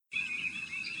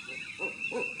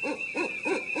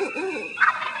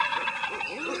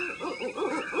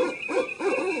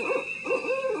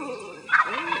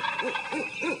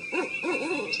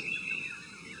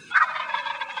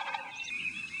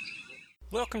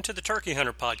Welcome to the Turkey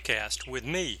Hunter Podcast with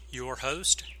me, your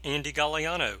host, Andy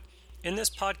Galliano. In this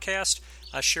podcast,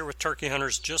 I share with turkey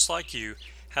hunters just like you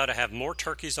how to have more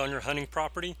turkeys on your hunting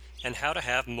property and how to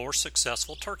have more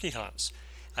successful turkey hunts.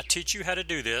 I teach you how to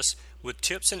do this with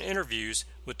tips and interviews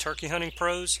with turkey hunting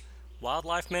pros,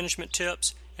 wildlife management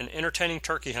tips, and entertaining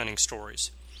turkey hunting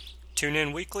stories. Tune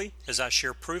in weekly as I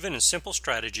share proven and simple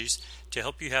strategies to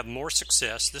help you have more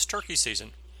success this turkey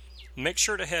season. Make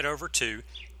sure to head over to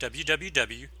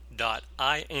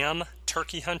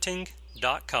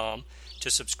www.iamturkeyhunting.com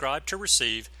to subscribe to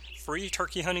receive free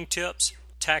turkey hunting tips,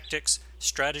 tactics,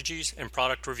 strategies, and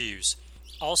product reviews.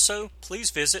 Also, please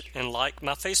visit and like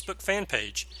my Facebook fan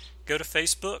page. Go to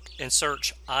Facebook and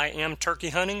search I Am Turkey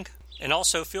Hunting, and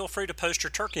also feel free to post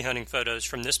your turkey hunting photos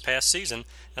from this past season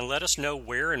and let us know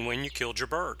where and when you killed your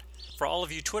bird. For all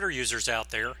of you Twitter users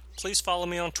out there, please follow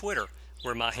me on Twitter,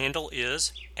 where my handle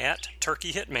is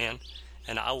 @TurkeyHitman,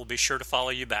 and I will be sure to follow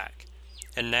you back.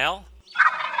 And now,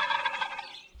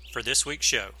 for this week's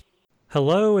show.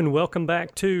 Hello and welcome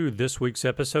back to this week's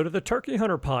episode of the Turkey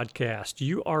Hunter Podcast.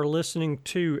 You are listening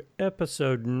to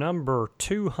episode number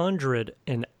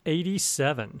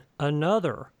 287,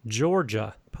 another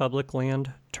Georgia public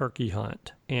land turkey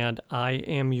hunt. And I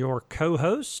am your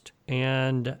co-host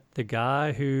and the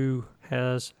guy who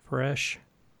has fresh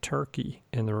turkey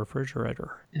in the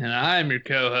refrigerator. And I'm your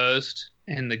co-host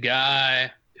and the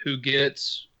guy who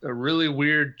gets a really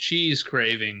weird cheese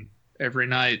craving every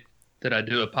night that I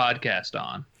do a podcast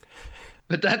on.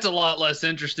 But that's a lot less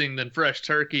interesting than fresh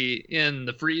turkey in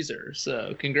the freezer.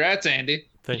 So congrats, Andy.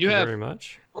 Thank you very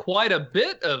much. Quite a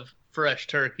bit of fresh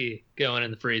turkey going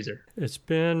in the freezer. It's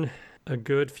been a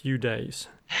good few days.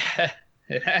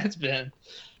 It has been.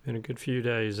 Been a good few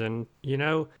days. And, you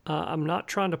know, I'm not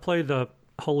trying to play the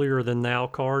holier than thou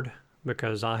card,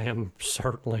 because I am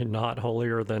certainly not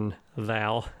holier than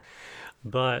thou.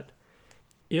 But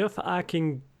if I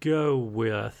can go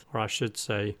with, or I should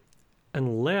say,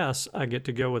 unless I get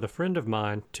to go with a friend of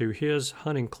mine to his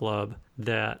hunting club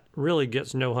that really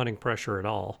gets no hunting pressure at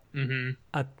all,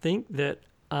 I think that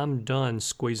I'm done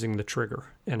squeezing the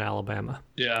trigger in Alabama.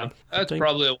 Yeah, that's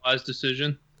probably a wise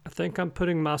decision. I think I'm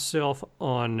putting myself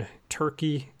on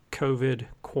turkey COVID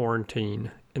quarantine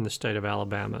in the state of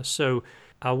Alabama. So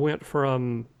I went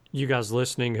from, you guys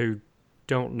listening who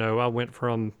don't know, I went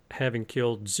from having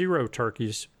killed 0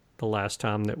 turkeys the last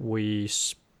time that we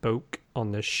spoke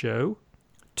on this show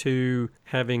to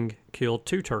having killed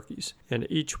 2 turkeys. And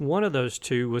each one of those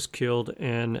 2 was killed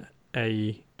in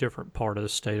a different part of the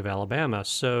state of Alabama.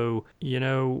 So, you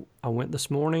know, I went this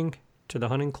morning to the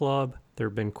hunting club. There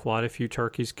have been quite a few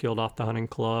turkeys killed off the hunting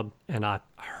club, and I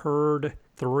heard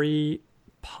 3,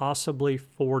 possibly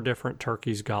 4 different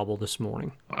turkeys gobble this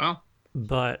morning. Wow.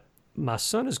 But my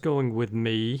son is going with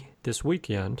me this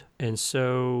weekend, and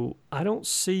so I don't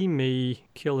see me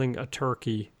killing a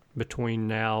turkey between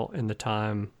now and the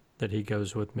time that he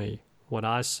goes with me. What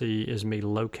I see is me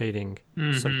locating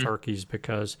some turkeys,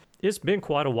 because it's been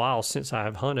quite a while since I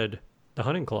have hunted the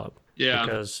hunting club. Yeah.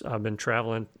 Because I've been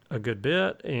traveling a good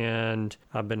bit, and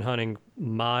I've been hunting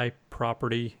my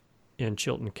property in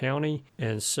Chilton County,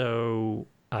 and so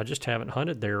I just haven't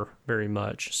hunted there very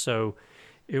much. So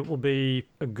it will be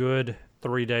a good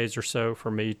 3 days or so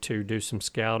for me to do some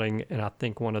scouting, and I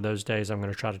think one of those days I'm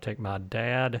going to try to take my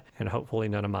dad, and hopefully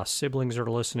none of my siblings are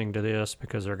listening to this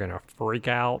because they're going to freak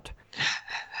out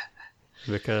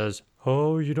because,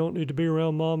 oh, you don't need to be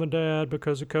around mom and dad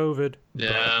because of COVID.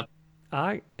 Yeah.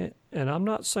 And I'm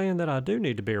not saying that I do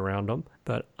need to be around them,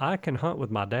 but I can hunt with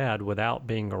my dad without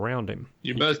being around him.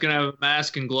 You're both going to have a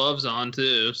mask and gloves on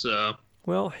too, so.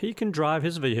 Well, he can drive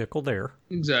his vehicle there.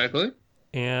 Exactly.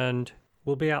 And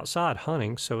we'll be outside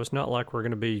hunting, so it's not like we're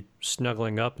going to be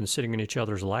snuggling up and sitting in each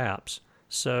other's laps.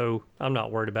 So I'm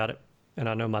not worried about it, and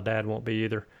I know my dad won't be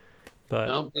either.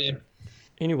 But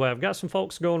anyway, I've got some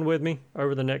folks going with me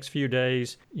over the next few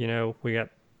days. You know, we got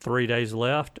 3 days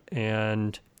left,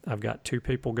 and I've got 2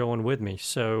 people going with me,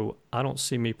 so I don't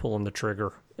see me pulling the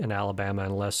trigger in Alabama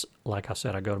unless, like I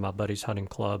said, I go to my buddy's hunting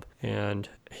club, and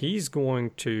he's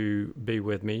going to be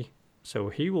with me, so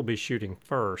he will be shooting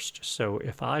first. So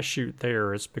if I shoot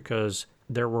there, it's because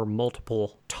there were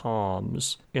multiple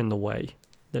toms in the way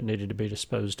that needed to be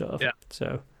disposed of. Yeah.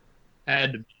 So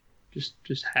had to be.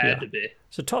 Just had to be.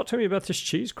 So talk to me about this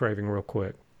cheese craving real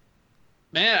quick.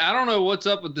 Man, I don't know what's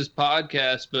up with this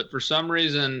podcast, but for some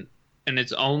reason, and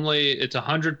it's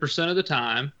 100% of the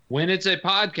time, when it's a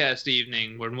podcast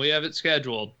evening, when we have it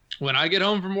scheduled, when I get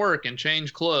home from work and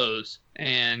change clothes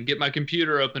and get my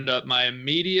computer opened up, my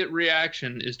immediate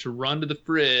reaction is to run to the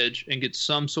fridge and get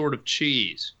some sort of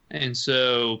cheese. And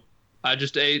so I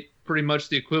just ate pretty much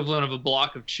the equivalent of a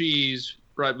block of cheese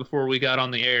right before we got on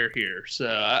the air here. So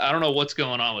I don't know what's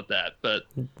going on with that, but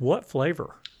What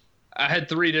flavor? I had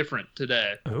 3 different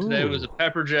today. Today was a Ooh,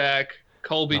 pepper jack,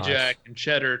 Colby nice. jack, and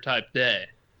cheddar type day.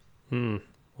 Hmm.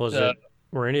 Was So it,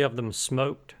 were any of them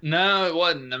smoked? no, it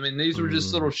wasn't. I mean, these were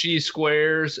just little Mm. cheese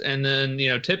squares, and then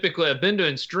typically I've been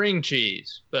doing string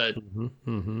cheese, but Mm-hmm.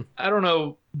 Mm-hmm. I don't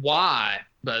know why.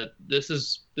 But this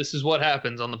is what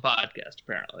happens on the podcast.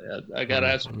 Apparently, I gotta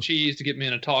have some Mm-hmm. cheese to get me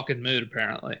in a talking mood.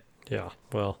 Apparently, Yeah.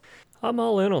 Well, I'm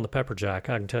all in on the pepper jack.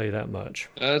 I can tell you that much.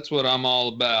 that's what I'm all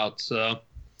about. So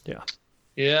Yeah.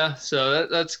 yeah, so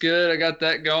that's good. I got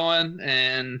that going,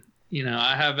 and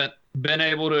I haven't been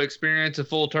able to experience a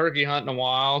full turkey hunt in a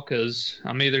while because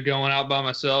I'm either going out by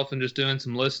myself and just doing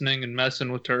some listening and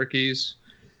messing with turkeys,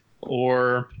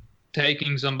 or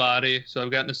taking somebody. So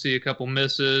I've gotten to see a couple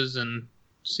misses and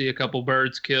see a couple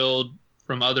birds killed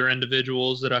from other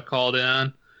individuals that I called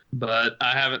in. But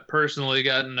I haven't personally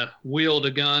gotten to wield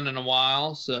a gun in a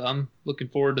while. So I'm looking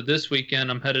forward to this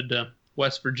weekend. I'm headed to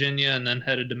West Virginia and then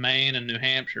headed to Maine and New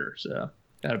Hampshire. So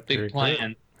got a big Very good.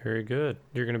 plan. Very good.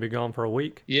 You're going to be gone for a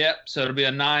week? Yep. So it'll be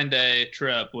a 9-day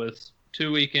trip with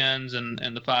 2 weekends and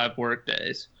the 5 work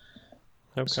days.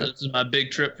 So Okay. this is my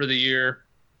big trip for the year.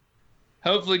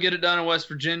 Hopefully get it done in West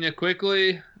Virginia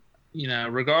quickly.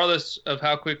 Regardless of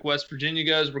how quick West Virginia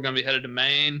goes, we're going to be headed to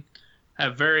Maine.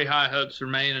 Have very high hopes for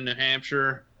Maine and New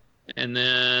Hampshire. And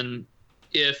then,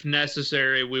 if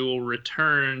necessary, we will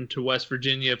return to West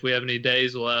Virginia if we have any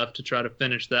days left to try to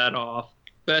finish that off.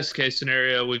 Best case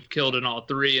scenario, we've killed in all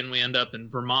 3 and we end up in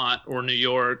Vermont or New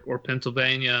York or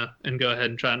Pennsylvania and go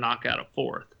ahead and try to knock out a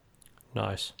 4th.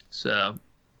 Nice. So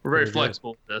we're very Very good.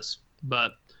 flexible with this.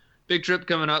 But big trip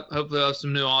coming up. Hopefully I'll have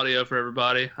some new audio for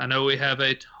everybody. I know we have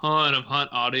a ton of hunt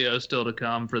audio still to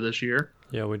come for this year.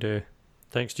 Yeah, we do.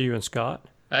 Thanks to you and Scott.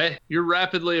 Hey, you're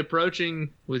rapidly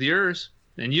approaching with yours.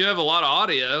 And you have a lot of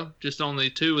audio, just only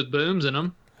 2 with booms in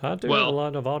them. I do have a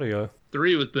lot of audio.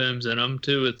 3 with booms in them,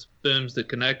 2 with booms that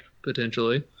connect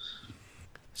potentially.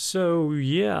 So,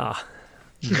 yeah,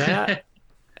 that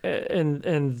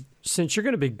and since you're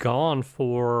going to be gone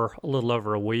for a little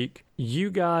over a week, you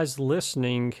guys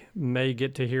listening may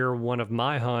get to hear one of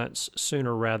my hunts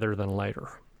sooner rather than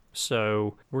later.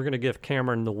 So, we're going to give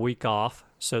Cameron the week off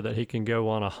so that he can go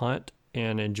on a hunt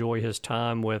and enjoy his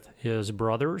time with his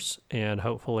brothers and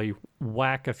hopefully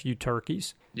whack a few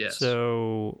turkeys. Yes.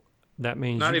 So that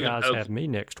means Not you even guys hope. have me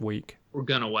next week. We're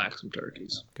going to whack some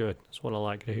turkeys. Good. That's what I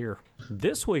like to hear.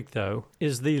 This week, though,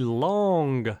 is the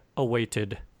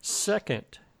long-awaited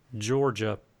second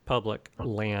Georgia public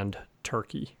land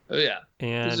turkey. Oh, yeah.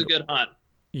 And This is a good hunt.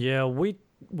 yeah,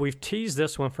 we've teased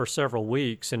this one for several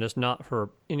weeks, and it's not for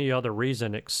any other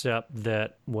reason except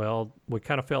that, well, we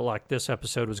kind of felt like this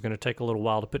episode was going to take a little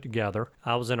while to put together.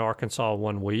 I was in Arkansas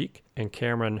 1 week, and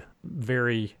Cameron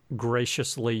very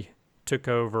graciously took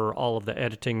over all of the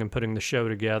editing and putting the show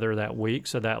together that week,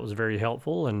 so that was very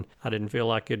helpful, and I didn't feel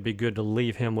like it'd be good to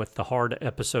leave him with the hard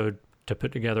episode to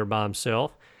put together by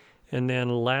himself. And then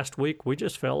last week, we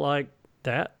just felt like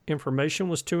that information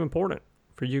was too important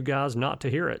for you guys not to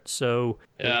hear it. So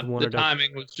Yeah, we the wanted to,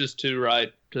 timing was just too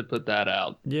right to put that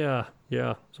out. yeah.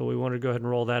 So we wanted to go ahead and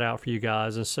roll that out for you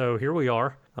guys. And so here we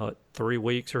are, 3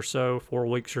 weeks or so, 4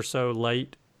 weeks or so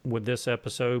late with this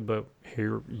episode, but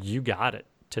here you got it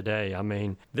today. I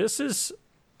mean,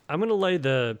 I'm going to lay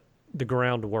the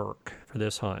groundwork for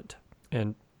this hunt.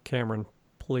 And Cameron,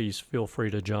 please feel free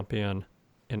to jump in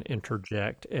and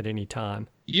interject at any time.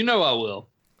 You know I will.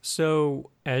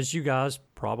 So, as you guys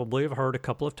probably have heard a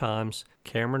couple of times,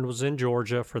 Cameron was in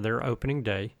Georgia for their opening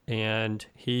day, and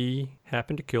he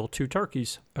happened to kill 2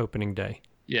 turkeys opening day.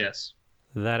 Yes.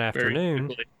 That Very afternoon,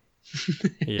 quickly.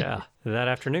 that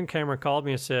afternoon, Cameron called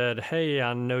me and said, "Hey,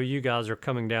 I know you guys are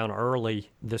coming down early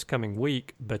this coming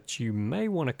week, but you may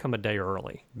want to come a day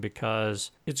early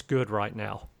because it's good right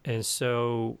now." And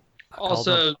so, I called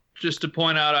him. Also, just to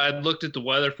point out, I had looked at the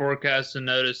weather forecast and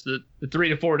noticed that the 3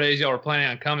 to 4 days y'all were planning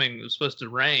on coming, it was supposed to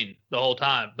rain the whole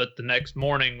time, but the next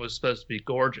morning was supposed to be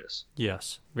gorgeous.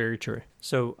 Yes, very true.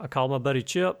 So I called my buddy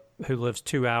Chip, who lives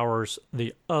 2 hours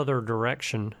the other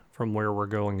direction from where we're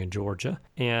going in Georgia.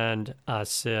 And I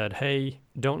said, "Hey,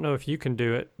 don't know if you can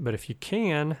do it, but if you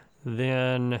can,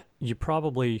 then you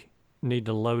probably need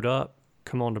to load up,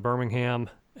 come on to Birmingham,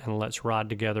 and let's ride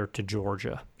together to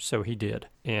Georgia." So he did.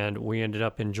 And we ended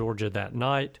up in Georgia that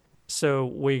night. So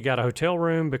we got a hotel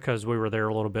room because we were there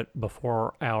a little bit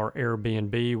before our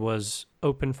Airbnb was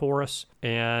open for us,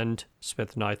 and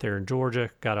spent the night there in Georgia.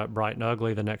 Got up bright and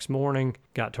ugly the next morning,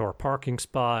 got to our parking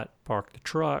spot, parked the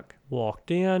truck,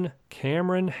 walked in.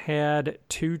 Cameron had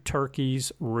 2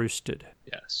 turkeys roosted.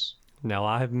 Yes. Now,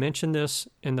 I have mentioned this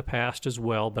in the past as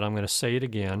well, but I'm going to say it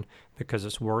again because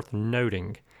it's worth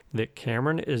noting that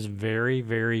Cameron is very,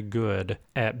 very good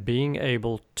at being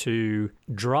able to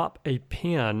drop a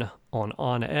pin on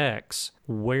OnX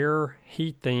where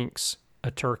he thinks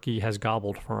a turkey has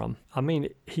gobbled for him. I mean,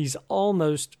 he's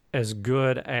almost as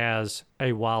good as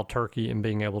a wild turkey in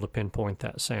being able to pinpoint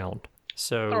that sound.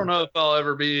 So I don't know if I'll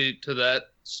ever be to that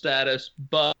status,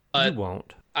 but you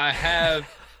won't. I have.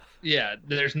 Yeah,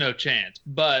 there's no chance.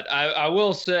 But I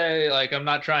will say, like, I'm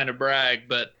not trying to brag,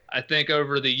 but I think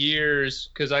over the years,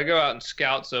 because I go out and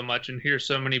scout so much and hear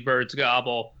so many birds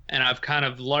gobble, and I've kind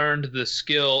of learned the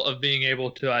skill of being able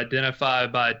to identify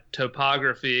by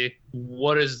topography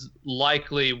what is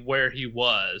likely where he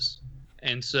was.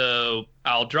 And so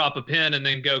I'll drop a pin and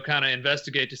then go kind of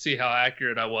investigate to see how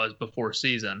accurate I was before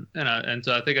season. And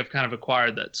so I think I've kind of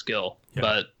acquired that skill. Yeah.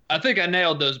 But I think I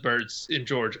nailed those birds in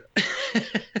Georgia.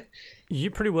 You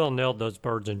pretty well nailed those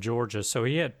birds in Georgia. So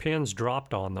he had pins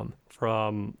dropped on them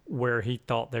from where he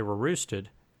thought they were roosted.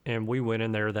 And we went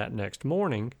in there that next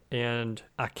morning. And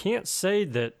I can't say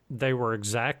that they were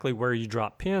exactly where you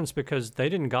drop pins because they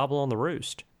didn't gobble on the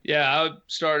roost. Yeah, I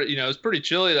started, it was pretty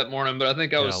chilly that morning, but I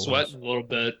think I was sweating a little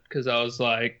bit because I was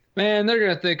like, man, they're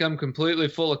going to think I'm completely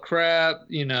full of crap.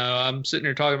 I'm sitting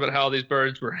here talking about how these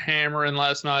birds were hammering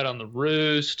last night on the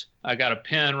roost. I got a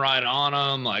pin right on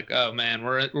them. Like, oh, man,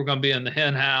 we're going to be in the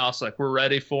hen house. Like, we're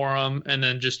ready for them. And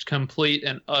then just complete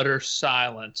and utter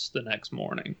silence the next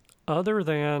morning. Other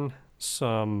than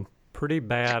some pretty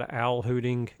bad owl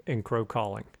hooting and crow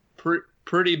calling.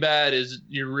 Pretty bad is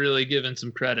you're really giving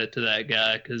some credit to that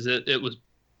guy because it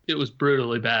was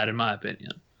brutally bad in my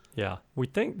opinion. Yeah, we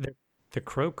think that the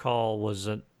crow call was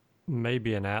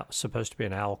supposed to be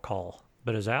an owl call,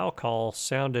 but his owl call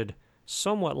sounded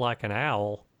somewhat like an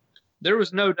owl. There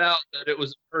was no doubt that it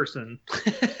was a person.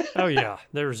 Oh yeah,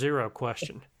 there's zero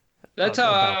question. That's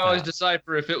how I always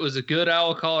decipher if it was a good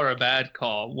owl call or a bad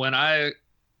call.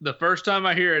 The first time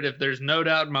I hear it, if there's no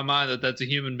doubt in my mind that that's a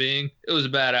human being, it was a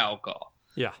bad owl call.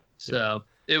 Yeah. So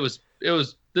it was,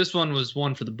 this one was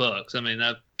one for the books. I mean,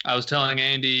 I was telling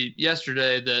Andy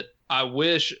yesterday that I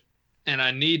wish and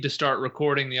I need to start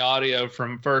recording the audio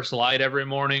from first light every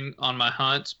morning on my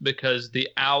hunts because the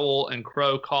owl and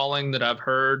crow calling that I've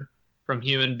heard from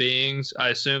human beings, I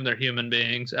assume they're human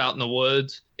beings out in the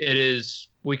woods.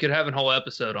 We could have a whole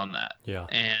episode on that. Yeah.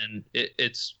 And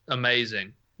it's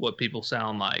amazing what people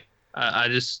sound like.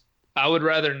 I would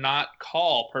rather not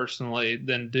call personally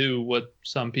than do what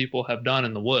some people have done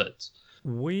in the woods.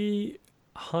 We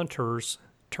hunters,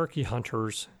 turkey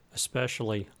hunters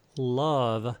especially,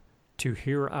 love to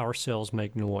hear ourselves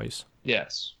make noise.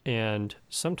 Yes. And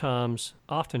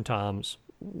oftentimes,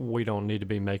 we don't need to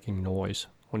be making noise.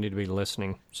 We need to be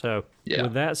listening. So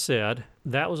With that said,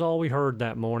 that was all we heard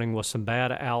that morning was some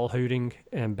bad owl hooting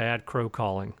and bad crow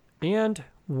calling. And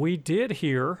we did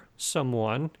hear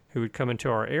someone who had come into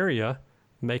our area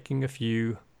making a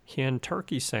few hen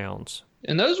turkey sounds.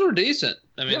 And those were decent.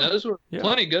 I mean, those were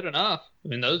plenty good enough. I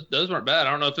mean, those weren't bad.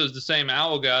 I don't know if it was the same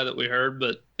owl guy that we heard,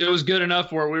 but it was good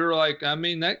enough where we were like, I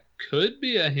mean, that could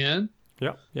be a hen.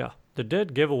 Yeah, yeah. The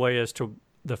dead giveaway as to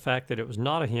the fact that it was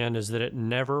not a hen is that it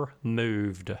never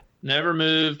moved. Never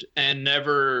moved and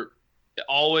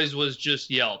always was just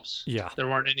yelps. Yeah. There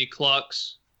weren't any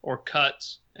clucks or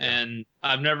cuts. And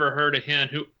I've never heard a hen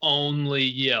who only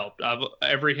yelped.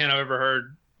 Every hen I've ever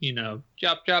heard,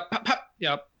 chop, chop, pop, pop,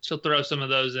 yep. She'll throw some of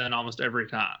those in almost every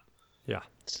time. Yeah.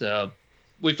 So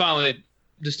we finally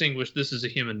distinguished this as a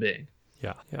human being.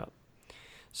 Yeah, yeah.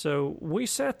 So we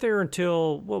sat there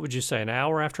until, what would you say, an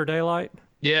hour after daylight?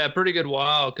 Yeah, pretty good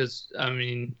while because, I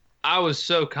mean, I was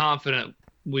so confident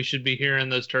we should be hearing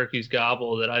those turkeys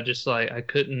gobble that I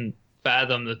couldn't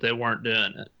fathom that they weren't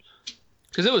doing it.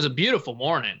 Because it was a beautiful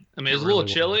morning. I mean, it was a little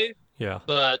chilly. Yeah.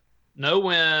 But no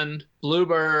wind,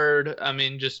 bluebird. I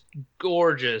mean, just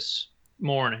gorgeous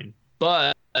morning.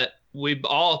 But we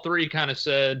all three kind of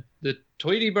said the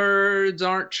Tweety birds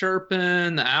aren't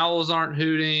chirping, the owls aren't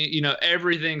hooting.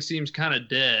 Everything seems kind of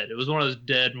dead. It was one of those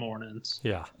dead mornings.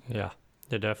 Yeah, yeah,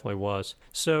 it definitely was.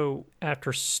 So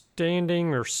after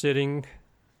standing or sitting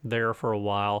there for a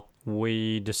while,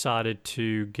 we decided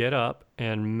to get up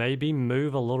and maybe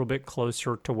move a little bit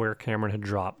closer to where Cameron had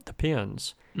dropped the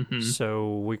pins. Mm-hmm.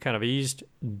 So we kind of eased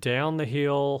down the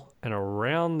hill and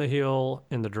around the hill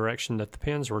in the direction that the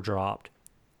pins were dropped.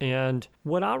 And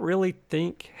what I really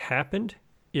think happened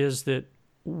is that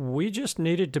we just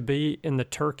needed to be in the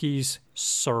turkey's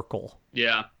circle.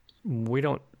 Yeah. We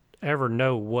don't ever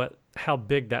know what how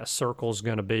big that circle is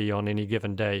going to be on any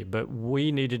given day, but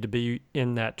we needed to be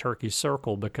in that turkey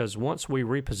circle because once we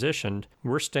repositioned,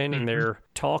 we're standing there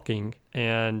talking,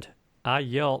 and I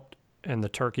yelped and the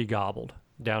turkey gobbled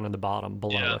down in the bottom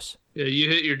below us. Yeah, you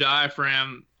hit your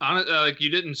diaphragm. Like you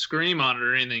didn't scream on it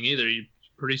or anything either. You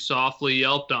pretty softly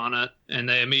yelped on it, and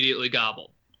they immediately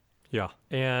gobbled. Yeah,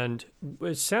 and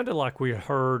it sounded like we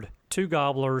heard 2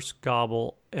 gobblers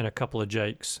gobble and a couple of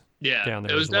jakes. Yeah, down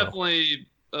there it was as well. Definitely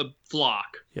a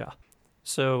flock. Yeah.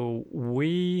 So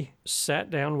we sat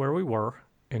down where we were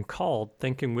and called,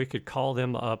 thinking we could call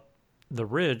them up the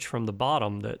ridge from the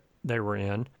bottom that they were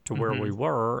in to where we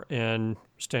were and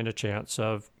stand a chance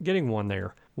of getting one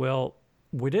there. Well,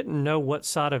 we didn't know what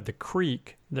side of the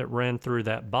creek that ran through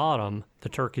that bottom the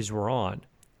turkeys were on.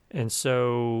 And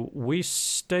so we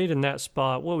stayed in that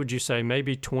spot, what would you say,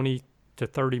 maybe 20 to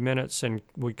 30 minutes, and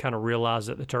we kind of realized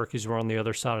that the turkeys were on the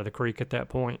other side of the creek at that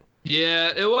point.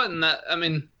 Yeah, it wasn't that. I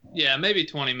mean, yeah, maybe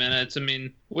 20 minutes. I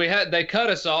mean, they cut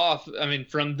us off. I mean,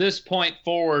 from this point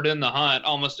forward in the hunt,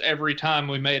 almost every time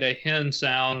we made a hen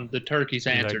sound, the turkeys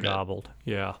answered they gobbled.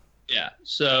 Yeah. Yeah.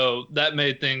 So that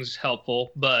made things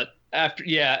helpful. But after,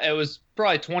 it was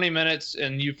probably 20 minutes,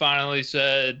 and you finally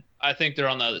said, I think they're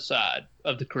on the other side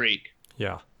of the creek.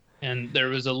 Yeah. And there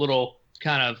was a little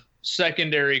kind of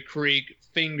secondary creek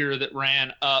finger that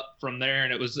ran up from there,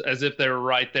 and it was as if they were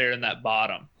right there in that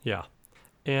bottom. Yeah.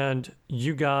 And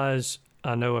you guys,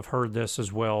 I know, have heard this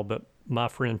as well, but my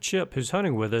friend Chip, who's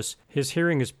hunting with us, his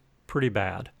hearing is pretty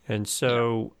bad. And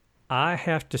so I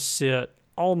have to sit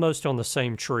almost on the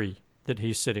same tree that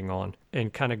he's sitting on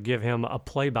and kind of give him a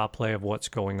play-by-play of what's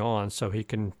going on so he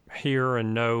can hear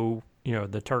and know,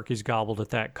 the turkeys gobbled at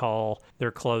that call.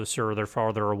 They're closer, they're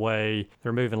farther away,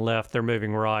 they're moving left, they're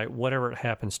moving right, whatever it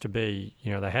happens to be.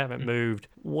 They haven't moved,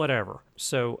 whatever.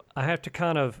 So I have to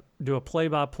kind of do a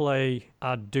play-by-play.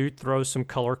 I do throw some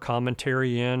color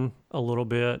commentary in a little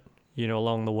bit,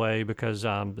 along the way, because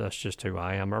that's just who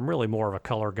I am. I'm really more of a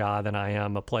color guy than I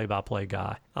am a play-by-play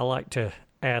guy. I like to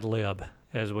ad-lib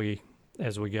as we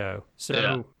go.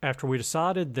 So after we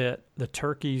decided that the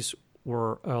turkeys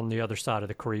were on the other side of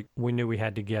the creek, we knew we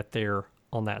had to get there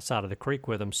on that side of the creek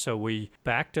with them. So we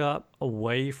backed up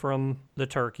away from the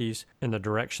turkeys in the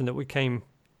direction that we came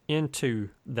into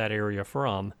that area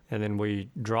from, and then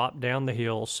we dropped down the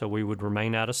hill so we would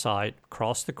remain out of sight,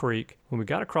 cross the creek. When we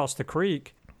got across the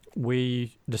creek,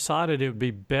 we decided it would be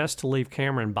best to leave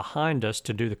Cameron behind us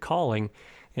to do the calling,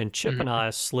 and Chip and I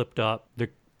slipped up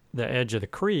the edge of the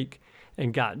creek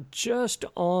and got just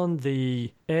on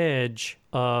the edge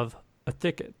of a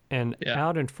thicket, and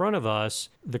out in front of us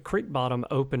the creek bottom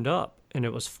opened up, and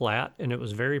it was flat, and it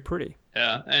was very pretty.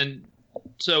 And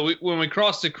so when we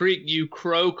crossed the creek, you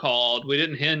crow called. We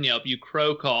didn't hen yelp, you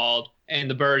crow called, and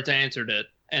the birds answered it,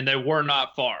 and they were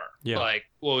not far. Like,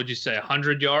 what would you say,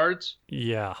 100 yards?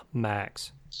 Yeah,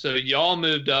 max. So y'all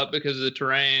moved up because of the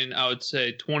terrain, I would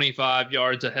say 25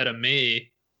 yards ahead of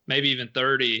me, maybe even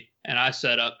 30, and I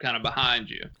set up kind of behind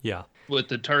you. Yeah. With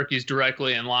the turkeys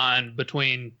directly in line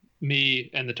between me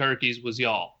and the turkeys was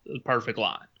y'all. The perfect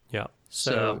line. Yeah.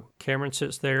 So Cameron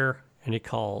sits there and he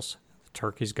calls. The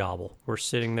turkeys gobble. We're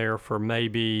sitting there for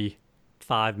maybe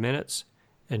 5 minutes,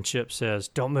 and Chip says,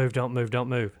 "Don't move, don't move, don't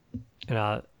move." And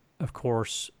I, of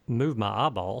course, move my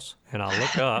eyeballs, and I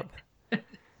look up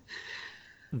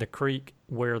the creek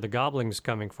where the gobbling is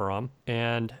coming from,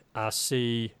 and I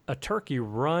see a turkey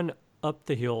run up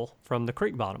the hill from the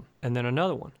creek bottom, and then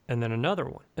another one, and then another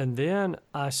one. And then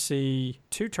I see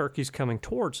 2 turkeys coming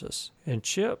towards us, and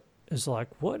Chip is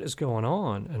like, "What is going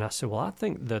on?" And I said, "Well, I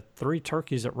think the 3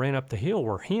 turkeys that ran up the hill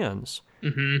were hens."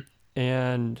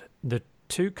 And the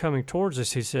 2 coming towards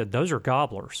us, he said, "Those are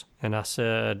gobblers." And I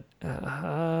said,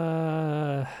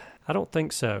 I don't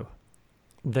think so.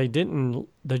 They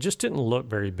just didn't look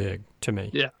very big to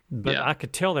me. But I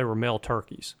could tell they were male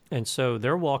turkeys. And so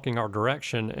they're walking our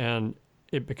direction, and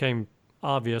it became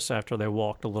obvious after they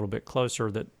walked a little bit closer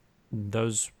that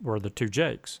those were the 2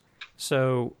 jakes.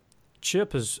 So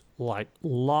Chip is like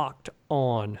locked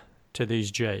on to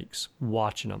these jakes,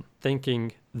 watching them,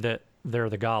 thinking that they're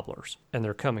the gobblers, and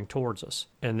they're coming towards us.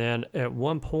 And then at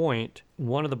one point,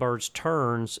 one of the birds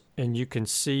turns, and you can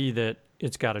see that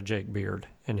it's got a jake beard.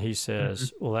 And he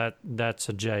says, "Well, that's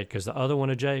a jake. Is the other one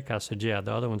a jake?" I said, "Yeah,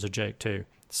 the other one's a jake too."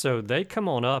 So they come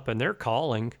on up, and they're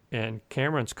calling, and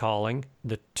Cameron's calling.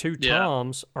 The 2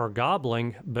 toms are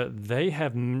gobbling, but they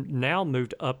have now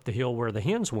moved up the hill where the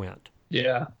hens went.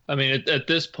 Yeah. I mean, at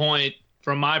this point,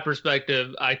 from my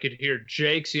perspective, I could hear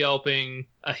jakes yelping.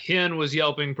 A hen was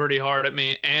yelping pretty hard at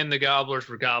me, and the gobblers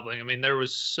were gobbling. I mean, there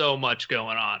was so much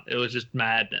going on. It was just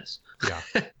madness. Yeah.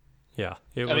 Yeah.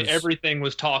 I mean, everything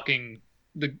was talking.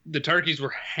 The turkeys were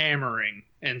hammering,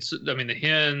 and so, I mean, the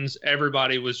hens,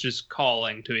 everybody was just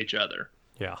calling to each other.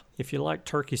 Yeah. If you like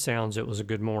turkey sounds, it was a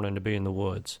good morning to be in the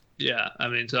woods. Yeah, I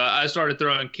mean, so I started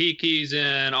throwing kikis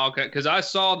in, all because I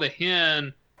saw the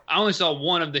hen. I only saw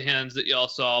one of the hens that y'all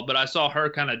saw, but I saw her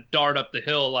kind of dart up the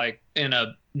hill like in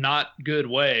a not good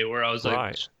way, where I was like,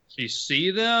 Right. "You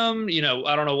see them?" You know,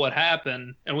 I don't know what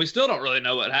happened, and we still don't really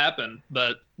know what happened,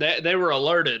 but they were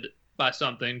alerted by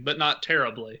something, but not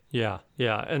terribly. Yeah.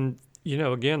 Yeah. And,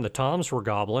 again, the toms were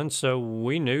gobbling, so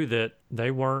we knew that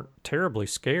they weren't terribly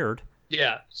scared.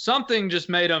 Yeah, something just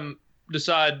made them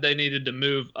decide they needed to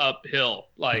move uphill,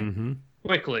 like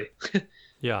quickly.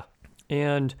 Yeah.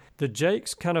 And the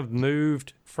jakes kind of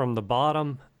moved from the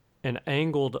bottom and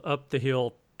angled up the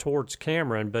hill towards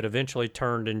Cameron, but eventually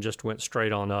turned and just went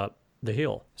straight on up the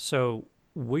hill. So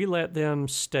we let them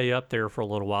stay up there for a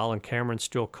little while, and Cameron's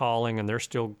still calling and they're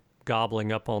still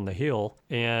gobbling up on the hill.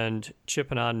 And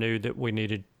Chip and I knew that we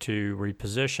needed to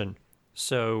reposition.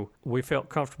 So we felt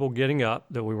comfortable getting up,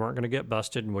 that we weren't going to get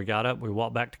busted, and we got up. We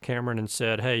walked back to Cameron and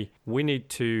said, hey, we need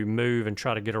to move and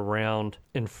try to get around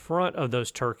in front of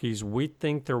those turkeys. We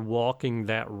think they're walking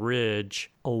that ridge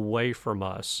away from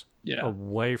us,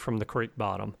 away from the creek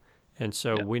bottom. And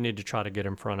so we need to try to get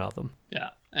in front of them.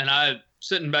 Yeah. And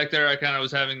sitting back there, I kind of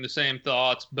was having the same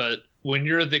thoughts, but when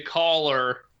you're the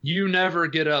caller, you never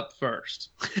get up first.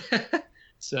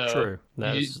 So true.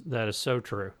 That is so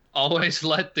true. Always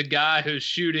let the guy who's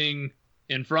shooting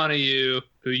in front of you,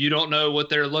 who you don't know what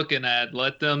they're looking at,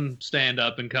 let them stand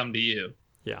up and come to you.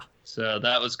 Yeah. So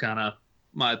that was kind of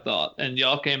my thought. And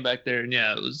y'all came back there, and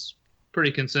it was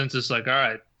pretty consensus. Like, all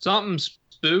right, something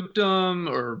spooked them,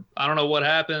 or I don't know what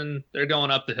happened. They're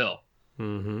going up the hill.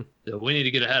 Mm-hmm. So we need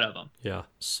to get ahead of them. Yeah.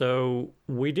 So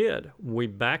we did. We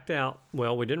backed out.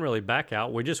 Well, we didn't really back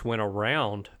out. We just went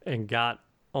around and got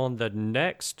on the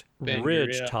next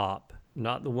ridge top.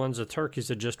 Not the ones the turkeys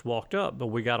had just walked up, but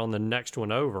we got on the next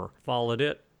one over, followed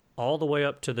it all the way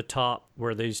up to the top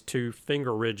where these two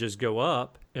finger ridges go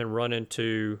up and run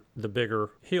into the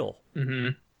bigger hill. Mm-hmm.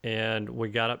 And we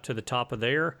got up to the top of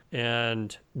there,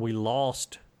 and we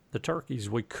lost the turkeys.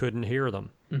 We couldn't hear them.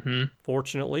 Mm-hmm.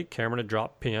 Fortunately, Cameron had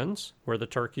dropped pins where the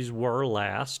turkeys were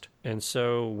last, and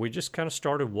so we just kind of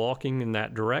started walking in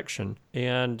that direction.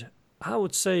 And I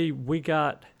would say we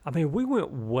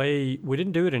went way, we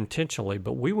didn't do it intentionally,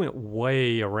 but we went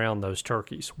way around those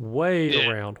turkeys, way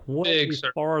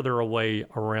farther away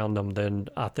around them than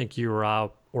I think you or I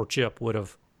or Chip would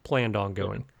have planned on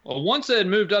going. Well, once they had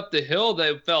moved up the hill,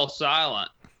 they fell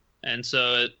silent. And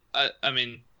so,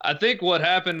 I think what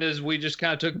happened is we just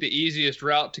kind of took the easiest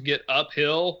route to get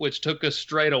uphill, which took us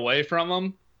straight away from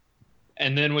them.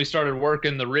 And then we started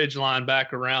working the ridge line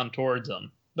back around towards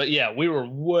them. But yeah, we were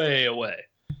way away.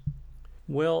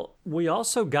 Well, we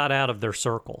also got out of their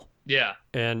circle. Yeah.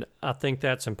 And I think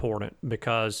that's important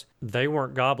because they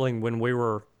weren't gobbling when we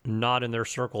were not in their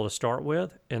circle to start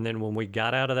with. And then when we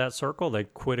got out of that circle, they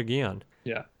quit again.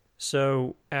 Yeah.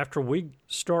 So after we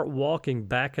start walking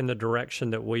back in the direction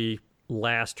that we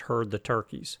last heard the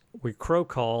turkeys, we crow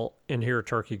call and hear a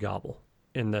turkey gobble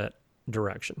in that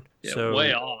direction. Yeah, so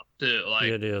way off too.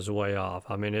 It is way off.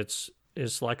 I mean, it's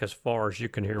like as far as you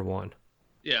can hear one.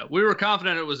 Yeah, we were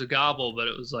confident it was a gobble, but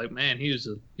it was like, man, he's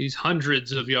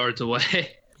hundreds of yards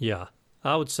away. Yeah,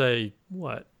 I would say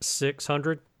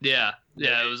 600. Yeah,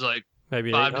 it was like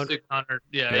maybe 500 to 600.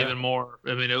 Yeah, even more.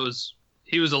 I mean,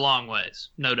 he was a long ways,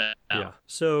 no doubt. Yeah.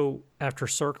 So after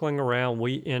circling around,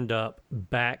 we end up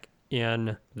back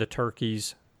in the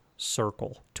turkeys'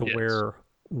 circle to where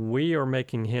we are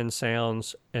making hen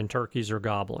sounds and turkeys are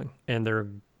gobbling, and they're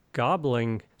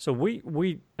gobbling. So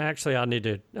we actually, I need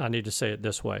to say it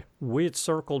this way. We had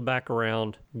circled back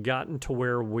around, gotten to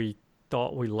where we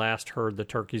thought we last heard the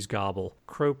turkeys gobble.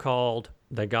 Crow called,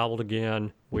 they gobbled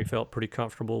again. We felt pretty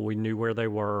comfortable. We knew where they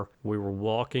were. We were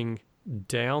walking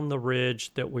down the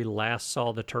ridge that we last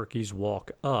saw the turkeys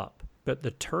walk up. But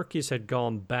the turkeys had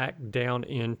gone back down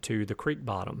into the creek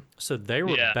bottom. So they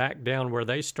were back down where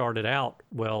they started out,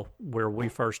 where we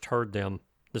first heard them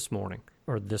this morning,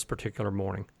 or this particular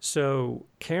morning. So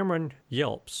Cameron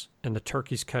yelps, and the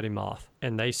turkeys cut him off,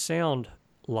 and they sound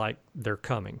like they're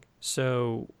coming.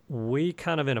 So we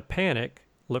kind of in a panic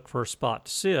look for a spot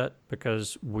to sit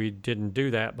because we didn't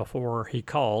do that before he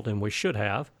called, and we should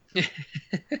have.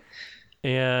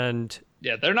 And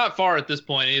yeah, they're not far at this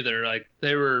point either. Like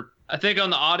they were, I think on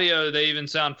the audio, they even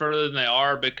sound further than they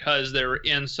are because they were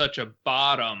in such a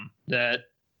bottom that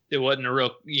it wasn't a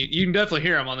real, you can definitely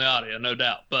hear them on the audio, no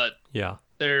doubt. But yeah,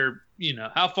 they're,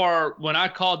 how far, when I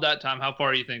called that time, how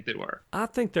far do you think they were? I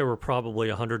think they were probably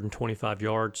 125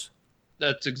 yards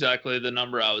That's exactly the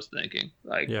number I was thinking.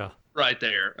 Like, Yeah. right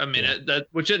there. I mean, that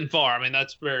which isn't far. I mean,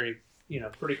 that's very,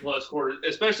 pretty close quarters,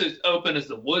 especially as open as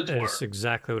the woods were. That's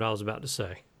exactly what I was about to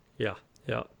say. Yeah.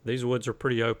 Yeah. These woods are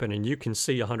pretty open, and you can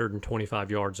see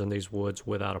 125 yards in these woods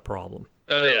without a problem.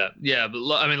 Oh, yeah. Yeah.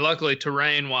 But I mean, luckily,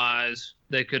 terrain wise,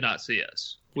 they could not see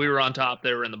us. We were on top,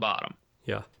 they were in the bottom.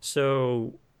 Yeah.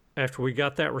 So after we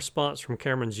got that response from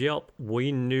Cameron's Yelp,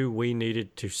 we knew we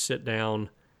needed to sit down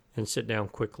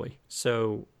quickly.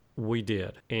 So we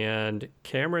did. And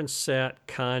Cameron sat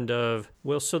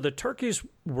so the turkeys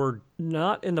were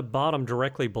not in the bottom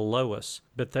directly below us,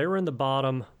 but they were in the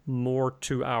bottom more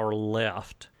to our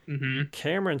left. Mm-hmm.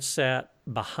 Cameron sat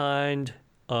behind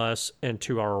us and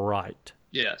to our right.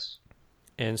 Yes.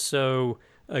 And so,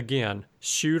 again,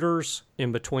 shooters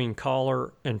in between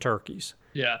caller and turkeys.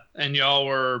 Yeah. And y'all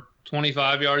were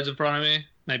 25 yards in front of me,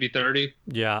 maybe 30.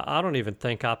 Yeah, I don't even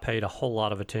think I paid a whole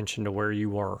lot of attention to where you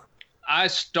were.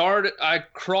 I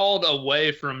crawled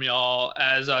away from y'all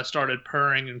as I started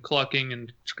purring and clucking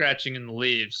and scratching in the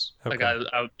leaves. Okay. Like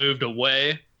I moved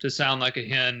away to sound like a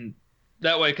hen.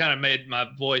 That way kind of made my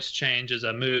voice change as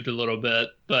I moved a little bit,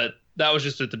 but that was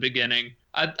just at the beginning.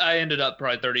 I ended up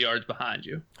probably 30 yards behind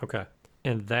you. Okay.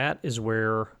 And that is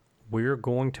where we're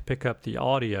going to pick up the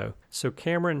audio. So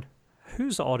Cameron,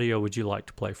 whose audio would you like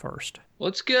to play first?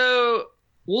 Let's go.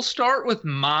 We'll start with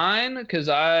mine because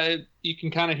you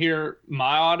can kind of hear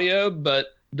my audio, but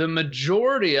the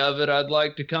majority of it I'd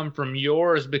like to come from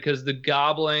yours because the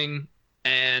gobbling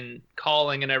and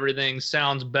calling and everything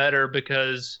sounds better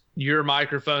because your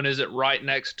microphone isn't right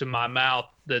next to my mouth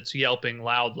that's yelping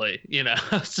loudly,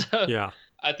 So yeah.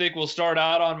 I think we'll start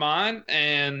out on mine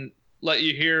and let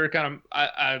you hear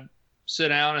I sit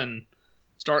down and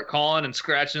start calling and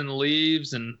scratching the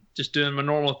leaves and just doing my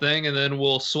normal thing, and then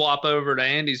we'll swap over to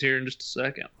Andy's here in just a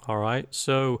second. All right.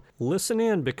 So listen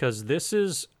in because this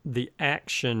is the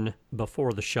action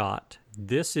before the shot.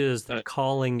 This is the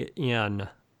calling in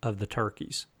of the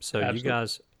turkeys. So Absolutely. You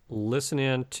guys listen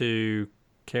in to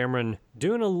Cameron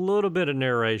doing a little bit of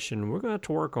narration. We're going to have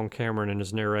to work on Cameron and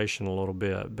his narration a little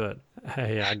bit, but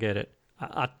hey, I get it.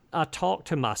 I talk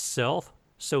to myself,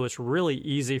 so it's really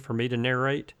easy for me to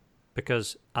narrate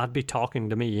because I'd be talking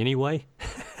to me anyway.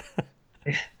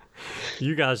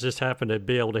 You guys just happen to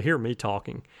be able to hear me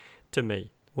talking to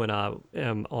me when I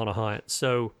am on a hunt.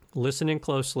 So listen in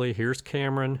closely. Here's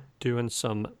Cameron doing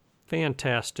some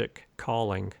fantastic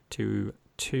calling to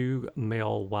 2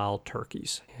 male wild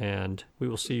turkeys. And we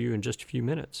will see you in just a few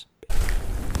minutes.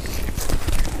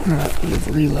 All right, we've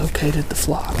relocated the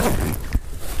flock.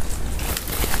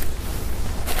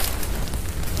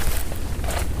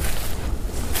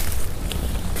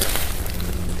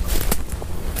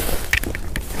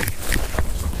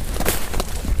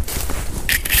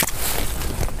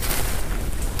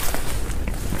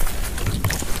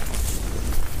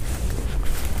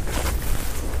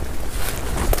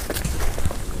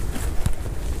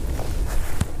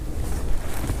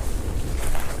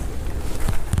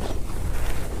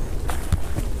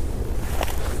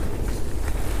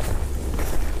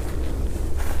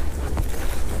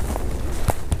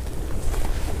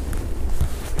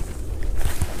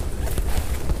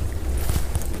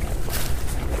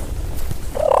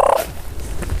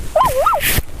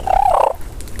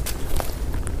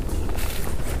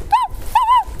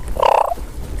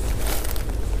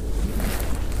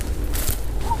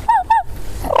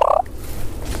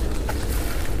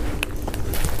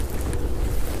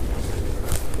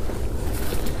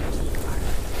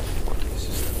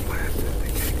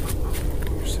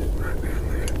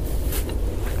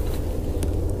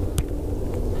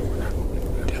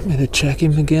 Want me to check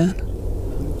him again?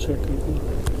 Check him again.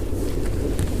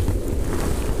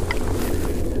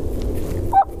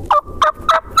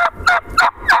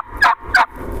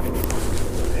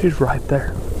 He's right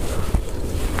there.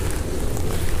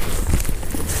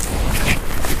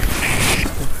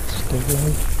 Stay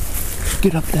away.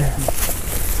 Get up there.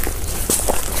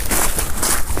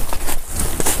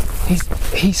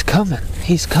 He's coming.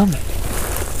 He's coming.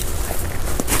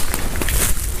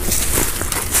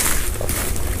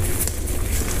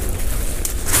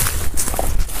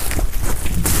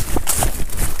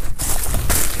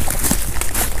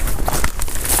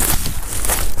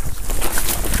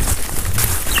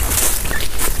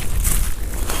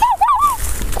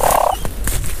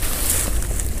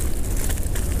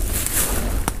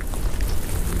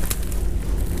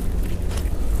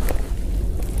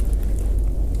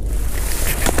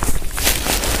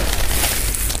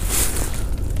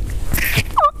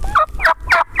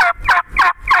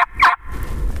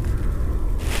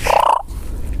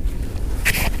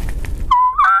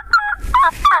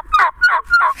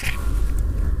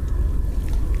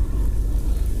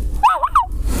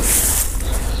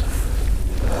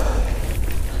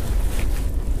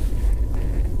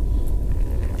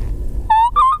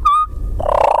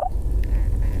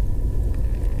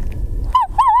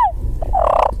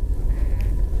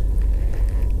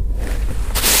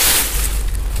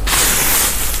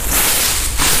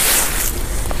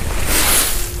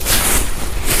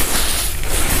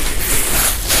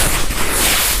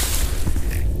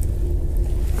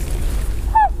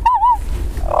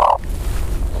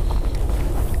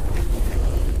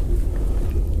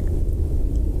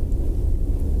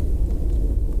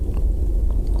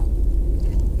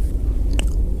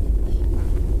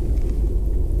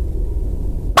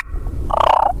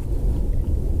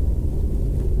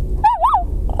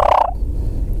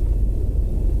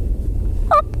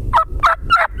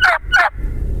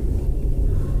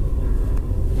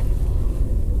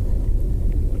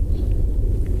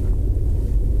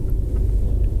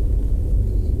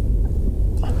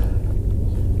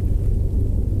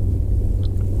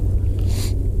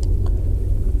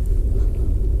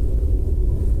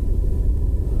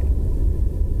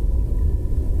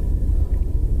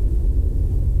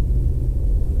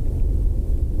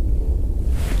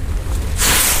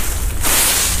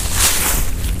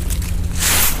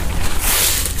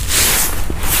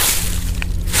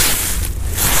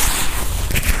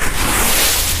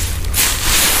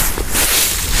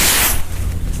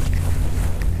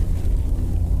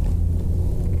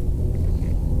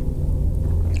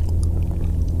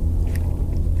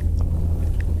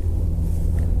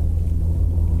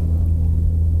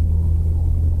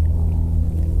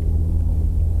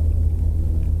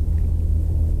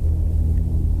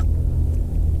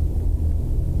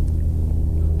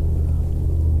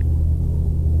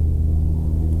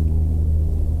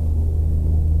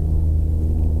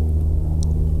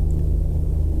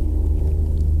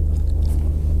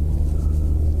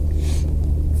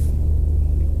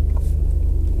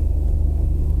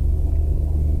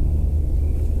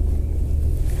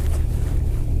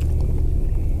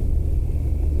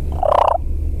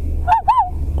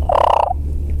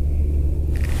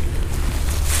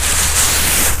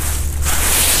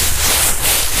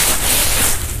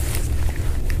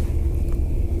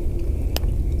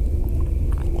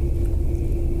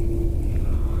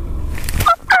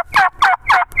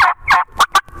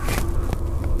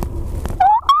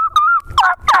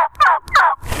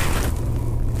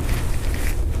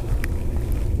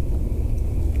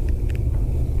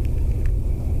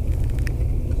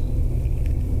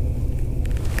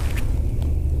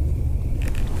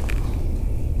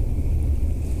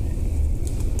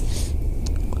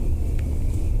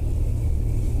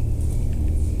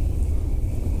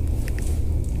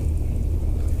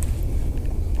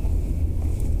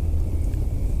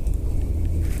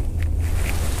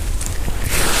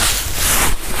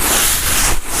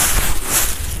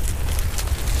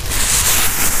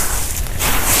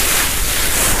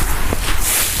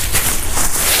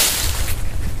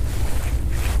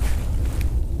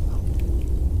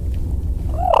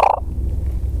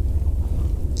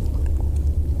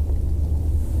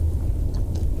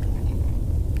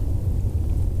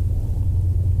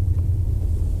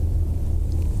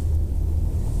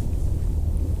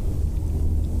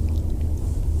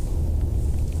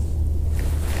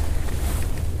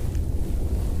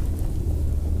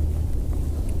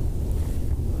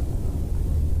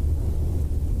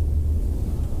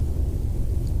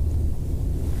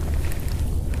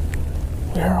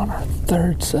 We are on our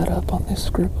third setup on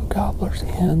this group of gobblers,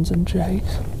 hens and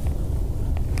jays.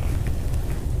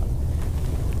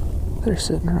 They're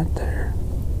sitting right there.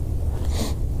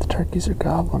 The turkeys are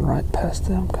gobbling right past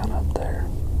them, kind of up there.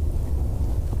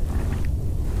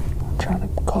 I'm trying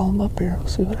to call them up here. We'll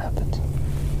see what happens.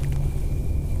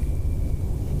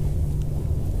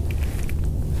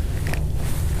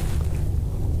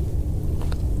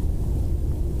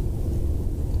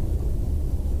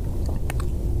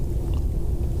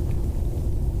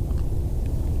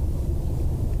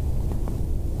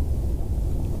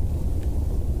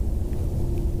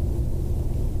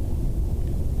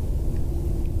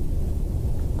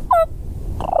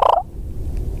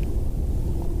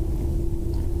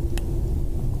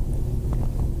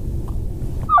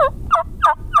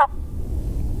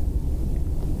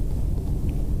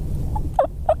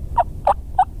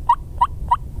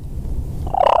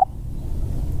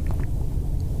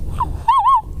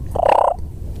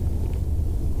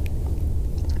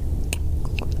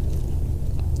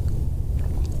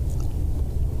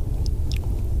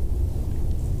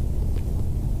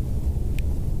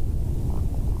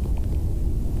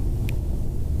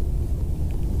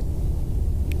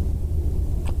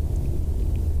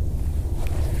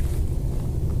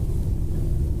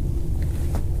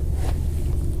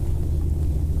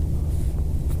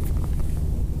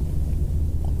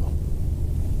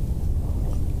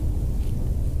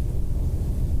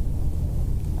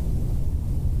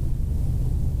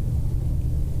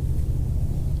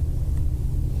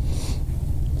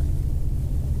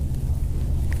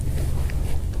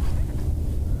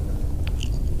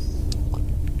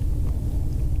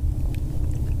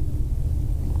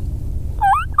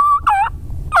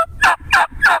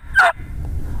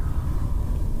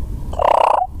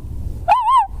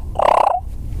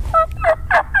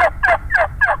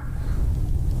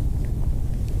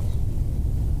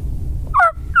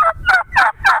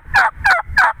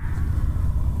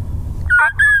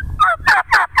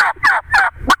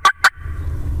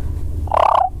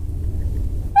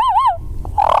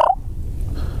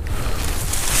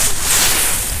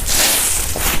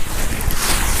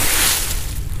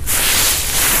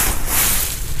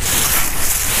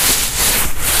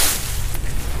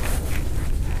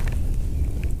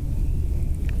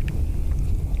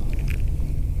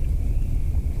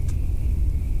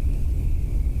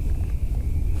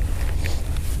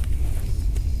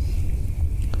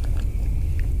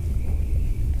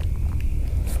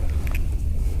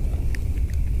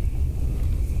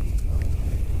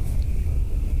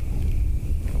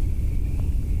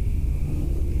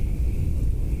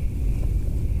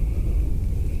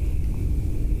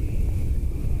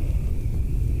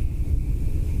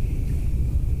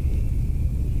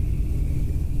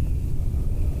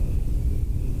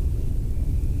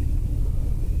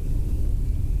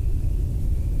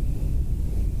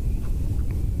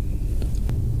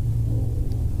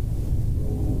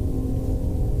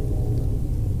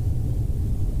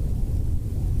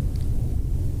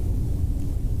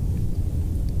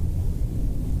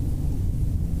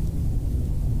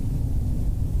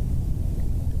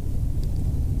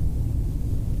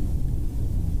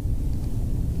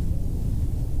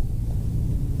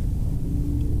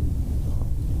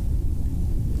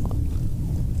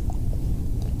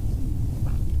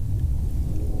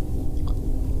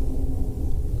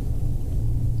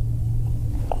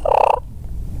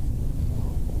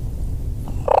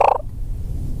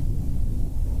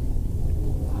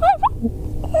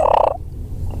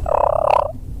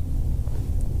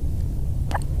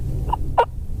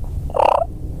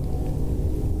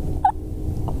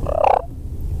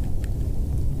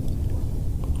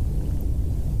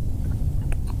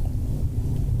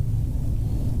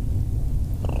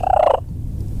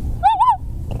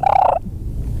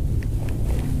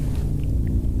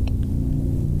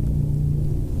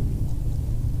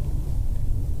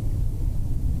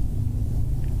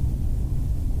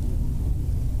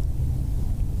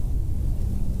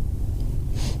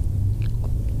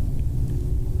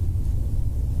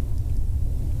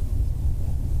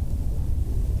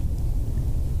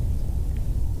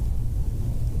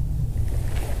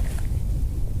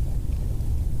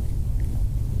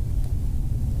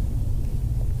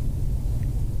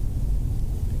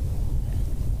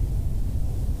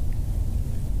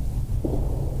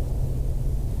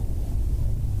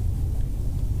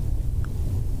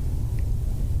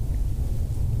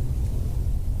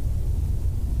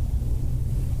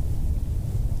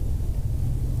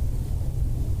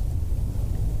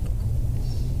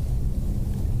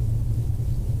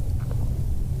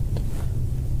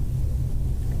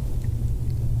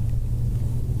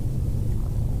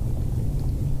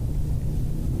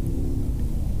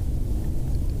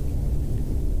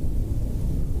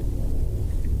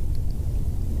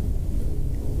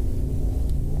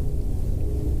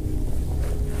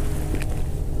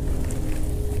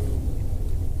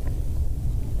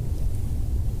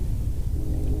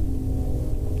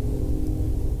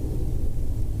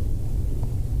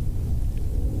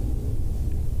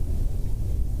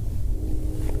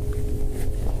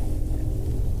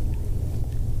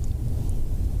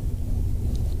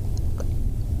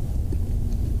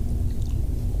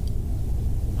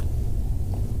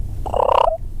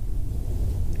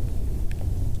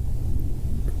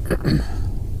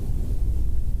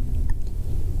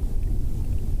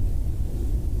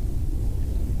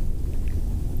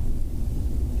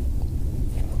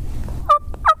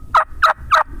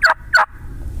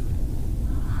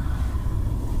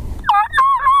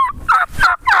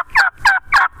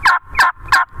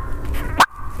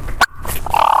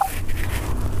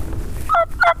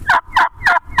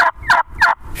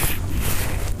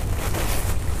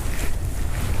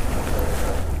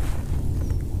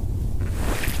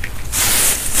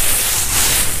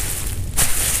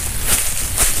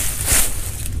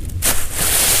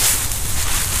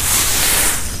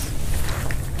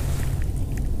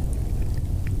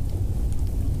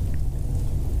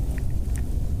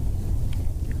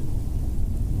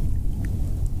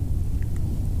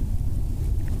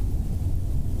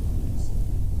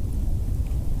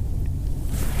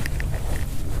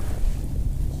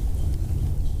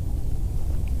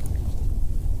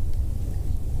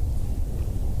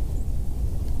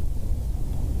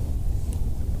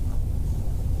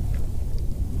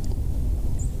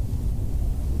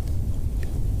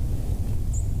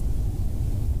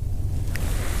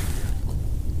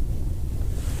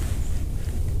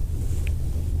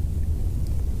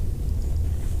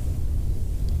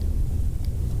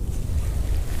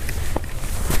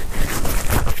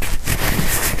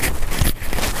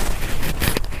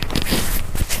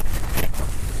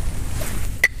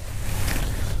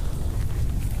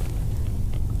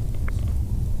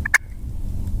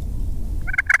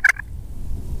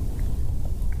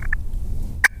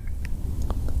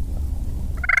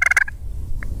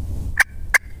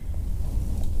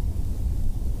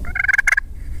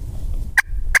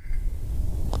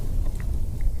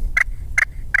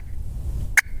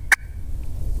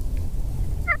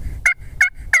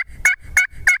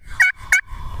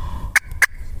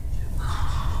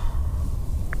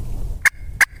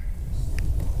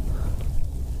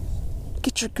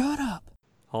 Get your gut up.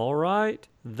 All right,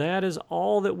 that is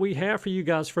all that we have for you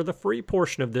guys for the free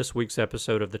portion of this week's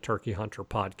episode of the Turkey Hunter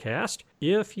podcast.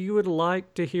 If you would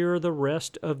like to hear the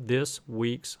rest of this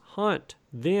week's hunt,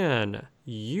 then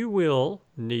you will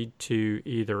need to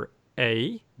either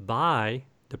A, buy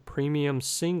the premium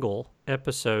single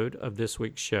episode of this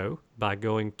week's show by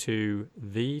going to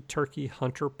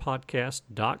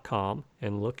theturkeyhunterpodcast.com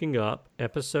and looking up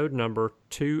episode number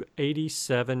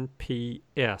 287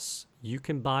 PS. You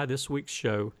can buy this week's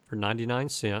show for 99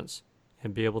 cents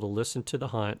and be able to listen to the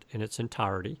hunt in its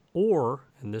entirety. Or,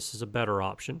 and this is a better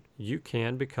option, you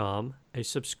can become a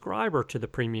subscriber to the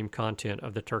premium content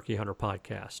of the Turkey Hunter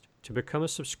podcast. To become a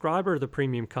subscriber to the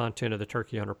premium content of the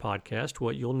Turkey Hunter podcast,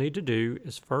 what you'll need to do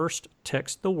is first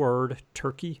text the word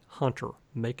Turkey Hunter.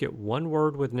 Make it one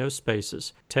word with no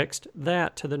spaces. Text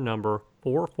that to the number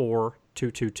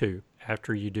 44222.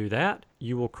 After you do that,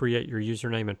 you will create your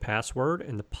username and password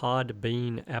in the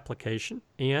Podbean application,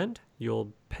 and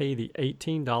you'll pay the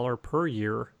 $18 per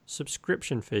year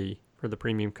subscription fee for the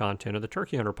premium content of the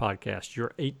Turkey Hunter podcast.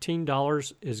 Your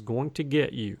 $18 is going to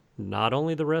get you not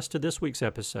only the rest of this week's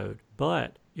episode,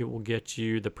 but it will get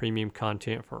you the premium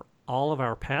content for all of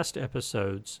our past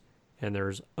episodes, and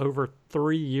there's over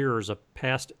 3 years of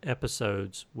past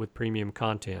episodes with premium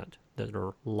content that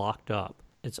are locked up.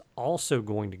 It's also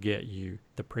going to get you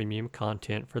the premium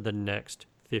content for the next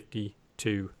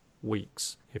 52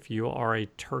 weeks. If you are a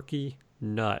turkey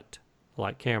nut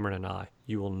like Cameron and I,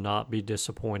 you will not be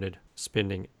disappointed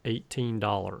spending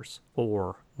 $18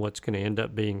 for what's going to end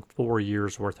up being 4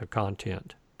 years worth of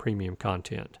content, premium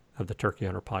content of the Turkey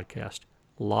Hunter podcast.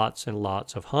 Lots and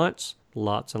lots of hunts,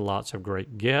 lots and lots of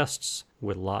great guests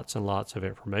with lots and lots of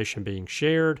information being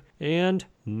shared, and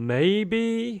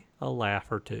maybe a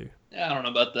laugh or two. Yeah, I don't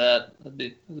know about that.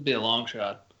 That'd be a long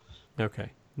shot. Okay.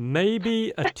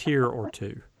 Maybe a tear or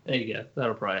two. There you go.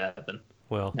 That'll probably happen.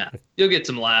 Well, yeah, you'll get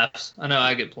some laughs. I know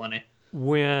I get plenty.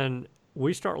 When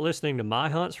we start listening to my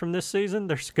hunts from this season,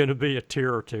 there's going to be a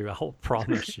tear or two. I'll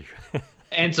promise you.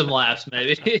 And some laughs,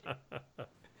 maybe.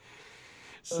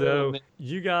 So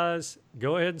you guys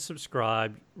go ahead and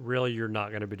subscribe. Really, you're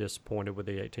not going to be disappointed with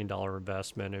the $18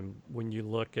 investment. And when you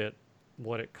look at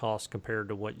what it costs compared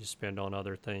to what you spend on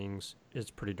other things,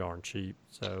 it's pretty darn cheap.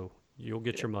 So you'll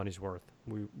get your money's worth.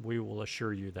 We will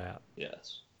assure you that.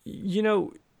 Yes. You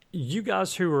know, you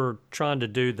guys who are trying to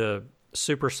do the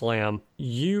Super Slam,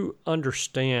 you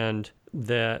understand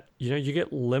that, you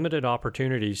get limited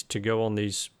opportunities to go on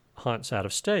these hunts out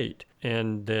of state,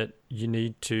 and that you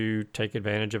need to take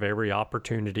advantage of every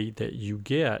opportunity that you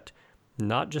get,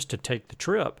 not just to take the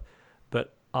trip,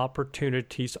 but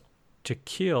opportunities to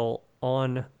kill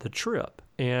on the trip.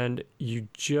 And you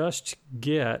just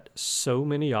get so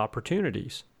many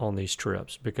opportunities on these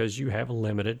trips because you have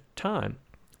limited time.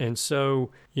 And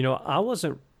so, I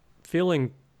wasn't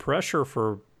feeling pressure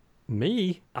for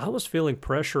me. I was feeling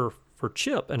pressure for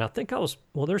Chip. And I think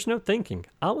there's no thinking.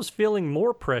 I was feeling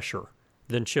more pressure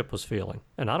than Chip was feeling.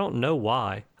 And I don't know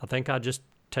why. I think I just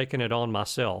taken it on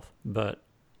myself. But,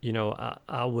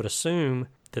 I would assume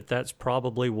that that's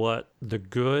probably what the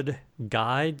good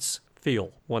guides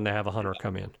feel when they have a hunter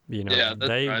come in.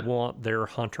 They right. want their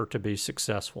hunter to be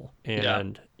successful.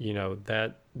 And,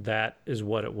 that is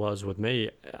what it was with me.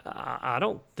 I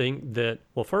don't think that,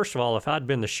 well, first of all, if I'd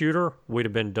been the shooter, we'd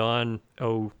have been done,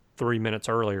 3 minutes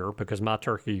earlier, because my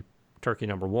turkey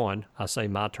number one, I say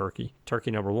my turkey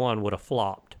number one would have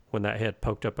flopped when that head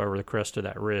poked up over the crest of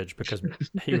that ridge, because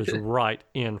he was right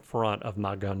in front of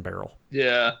my gun barrel.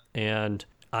 Yeah. And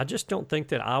I just don't think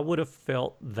that I would have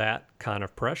felt that kind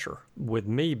of pressure with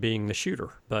me being the shooter.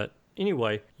 But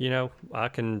anyway, I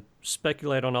can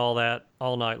speculate on all that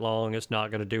all night long. It's not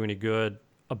going to do any good.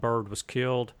 A bird was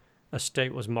killed. A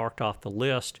state was marked off the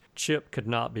list. Chip could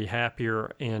not be happier.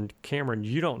 And Cameron,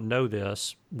 you don't know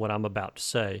this, what I'm about to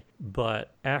say,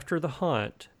 but after the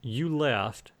hunt, you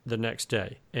left the next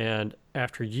day. And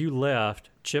after you left,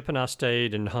 Chip and I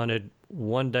stayed and hunted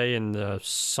one day in the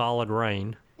solid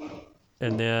rain.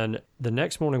 And then the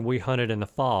next morning we hunted in the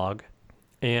fog.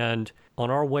 And on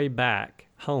our way back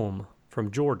home from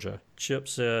Georgia, Chip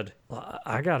said,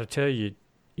 I got to tell you,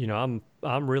 I'm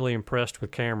really impressed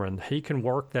with Cameron. He can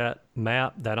work that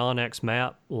map, that Onyx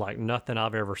map, like nothing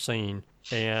I've ever seen.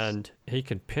 And he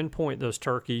can pinpoint those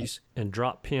turkeys and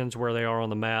drop pins where they are on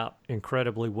the map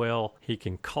incredibly well. He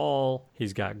can call.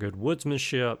 He's got good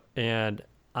woodsmanship. And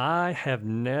I have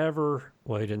never,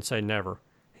 well, he didn't say never.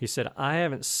 He said, I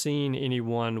haven't seen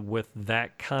anyone with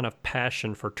that kind of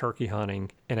passion for turkey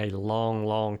hunting in a long,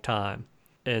 long time.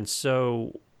 And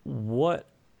so what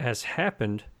has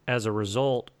happened as a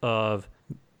result of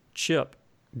Chip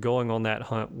going on that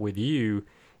hunt with you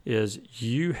is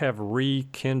you have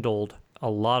rekindled a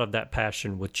lot of that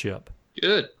passion with Chip.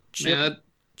 Good.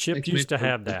 Chip used to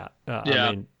have that. Yeah.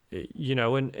 I mean,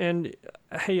 and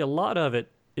hey, a lot of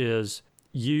it is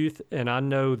youth, and I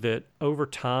know that over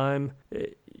time,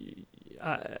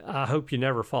 I hope you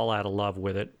never fall out of love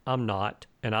with it. I'm not,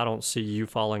 and I don't see you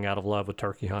falling out of love with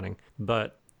turkey hunting.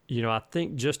 But, I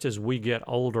think just as we get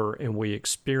older and we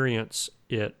experience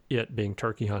it being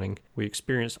turkey hunting, we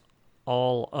experience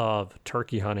all of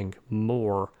turkey hunting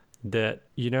more, that,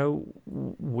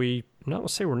 we not going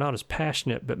to say we're not as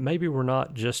passionate, but maybe we're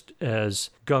not just as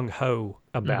gung-ho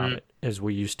about it as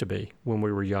we used to be when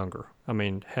we were younger. I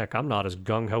mean, heck, I'm not as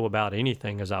gung-ho about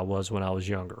anything as I was when I was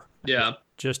younger. Yeah.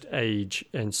 Just age.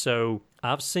 And so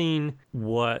I've seen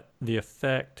what the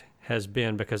effect has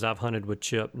been, because I've hunted with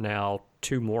Chip now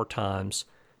 2 more times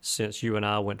since you and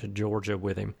I went to Georgia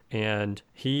with him. And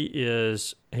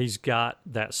he's got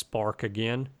that spark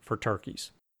again for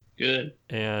turkeys. Good.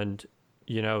 And,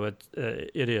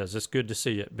 it's good to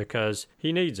see it, because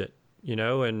he needs it,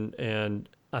 and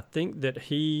I think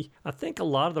a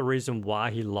lot of the reason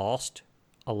why he lost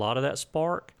a lot of that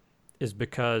spark is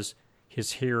because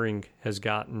his hearing has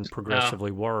gotten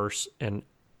progressively worse. And,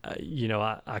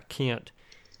 I can't,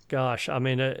 gosh, I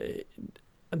mean,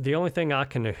 the only thing I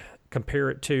can compare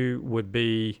it to would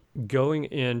be going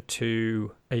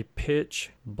into a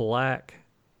pitch black,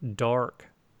 dark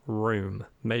room,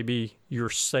 maybe your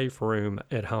safe room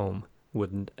at home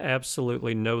with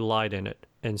absolutely no light in it,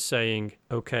 and saying,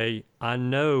 okay, I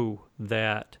know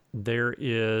that there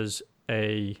is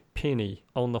a penny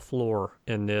on the floor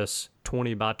in this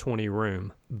 20 by 20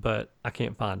 room, but I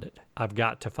can't find it. I've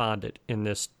got to find it in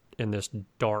this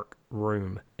dark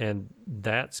room. And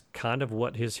that's kind of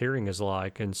what his hearing is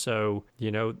like. And so,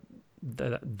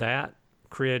 that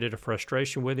created a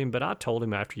frustration with him. But I told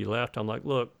him after you left, I'm like,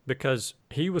 look, because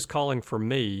he was calling for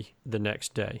me the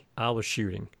next day. I was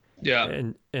shooting.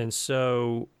 Yeah. And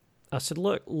so I said,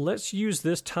 look, let's use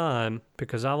this time,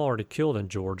 because I've already killed in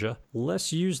Georgia.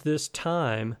 Let's use this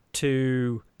time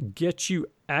to get you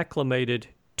acclimated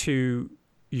to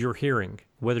your hearing.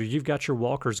 Whether you've got your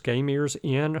Walker's game ears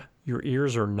in your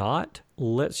ears or not,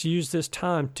 let's use this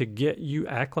time to get you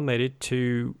acclimated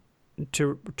to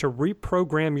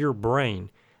reprogram your brain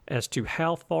as to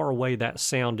how far away that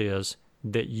sound is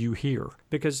that you hear.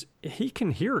 Because he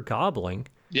can hear gobbling.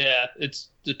 Yeah, it's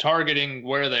the targeting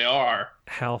where they are.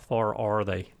 How far are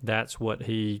they? That's what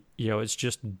it's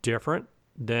just different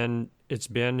than it's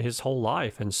been his whole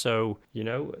life. And so,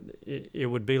 it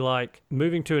would be like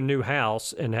moving to a new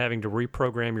house and having to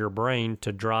reprogram your brain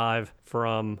to drive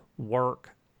from work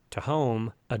to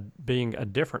home, being a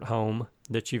different home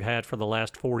that you've had for the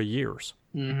last 40 years.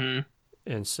 Mm-hmm.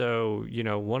 And so,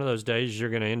 one of those days you're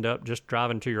going to end up just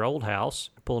driving to your old house,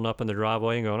 pulling up in the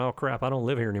driveway and going, oh crap, I don't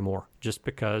live here anymore. Just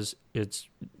because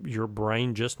your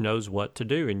brain just knows what to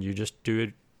do, and you just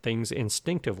do things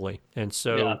instinctively. And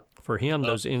so for him,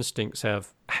 those instincts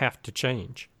have to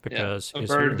change, because a his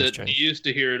bird that changed. he used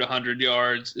to hear at 100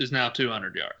 yards is now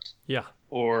 200 yards. Yeah.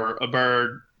 Or a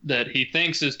bird that he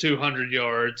thinks is 200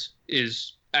 yards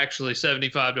is actually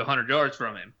 75 to 100 yards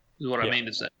from him, is what I mean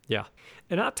to say. Yeah.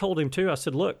 And I told him too, I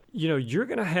said, look, you're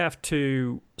going to have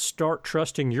to start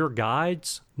trusting your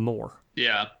guides more.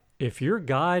 Yeah. If your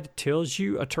guide tells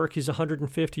you a turkey's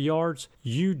 150 yards,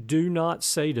 you do not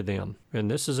say to them,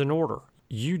 and this is an order,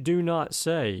 you do not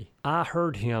say, I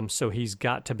heard him, so he's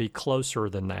got to be closer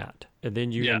than that. And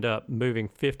then you end up moving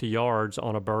 50 yards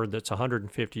on a bird that's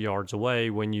 150 yards away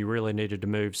when you really needed to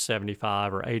move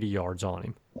 75 or 80 yards on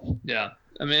him. Yeah.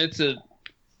 I mean,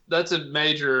 that's a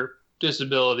major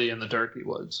disability in the turkey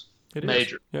woods. It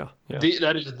major. Is. Yeah.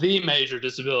 That is the major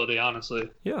disability, honestly.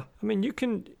 Yeah. I mean, you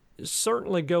can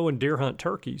certainly go and deer hunt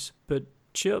turkeys, but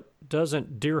Chip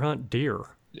doesn't deer hunt deer.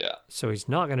 Yeah. So he's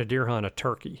not going to deer hunt a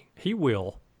turkey. He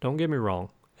will. Don't get me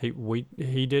wrong.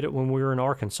 He did it when we were in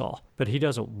Arkansas, but he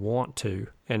doesn't want to.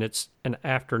 And it's an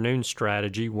afternoon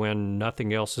strategy when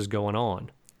nothing else is going on.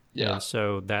 Yeah. And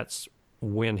so that's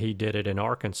when he did it in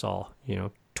Arkansas.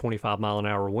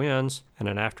 25-mile-an-hour winds and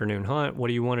an afternoon hunt. What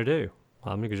do you want to do?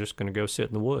 Well, I'm just going to go sit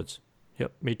in the woods.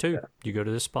 Yep, me too. Yeah. You go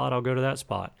to this spot, I'll go to that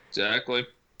spot. Exactly.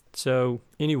 So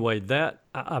anyway,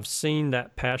 I've seen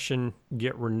that passion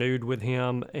get renewed with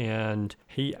him, and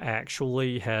he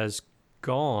actually has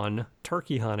gone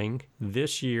turkey hunting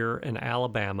this year in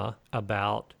Alabama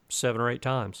about 7 or 8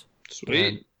 times. Sweet.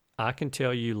 And I can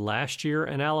tell you, last year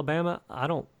in Alabama, I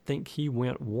don't think he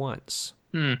went once.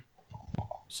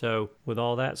 So with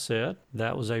all that said,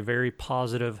 that was a very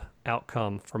positive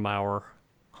outcome from our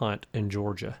hunt in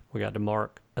Georgia. We got to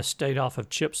mark a state off of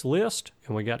Chip's list,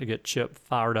 and we got to get Chip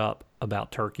fired up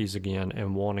about turkeys again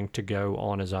and wanting to go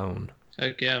on his own.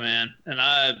 Heck yeah, man. And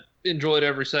I enjoyed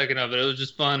every second of it. It was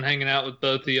just fun hanging out with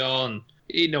both of y'all and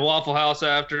eating a Waffle House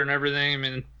after and everything. I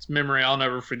mean, it's a memory I'll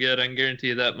never forget. I can guarantee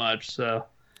you that much. So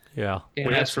yeah,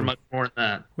 can't ask for much more than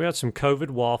that. We had some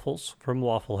COVID waffles from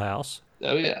Waffle House.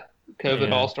 Oh yeah,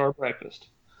 COVID All-Star breakfast.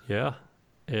 Yeah,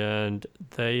 and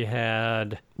they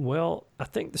had, well, I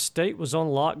think the state was on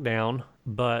lockdown,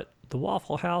 but the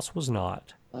Waffle House was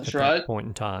not. That's at right. that point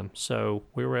in time. So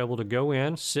we were able to go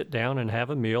in, sit down, and have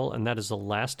a meal, and that is the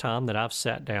last time that I've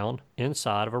sat down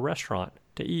inside of a restaurant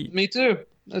to eat. Me too.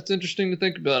 That's interesting to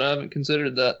think about. I haven't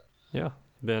considered that. Yeah,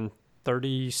 been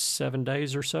 37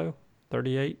 days or so,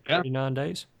 38, 39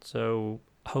 days. So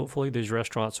hopefully these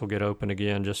restaurants will get open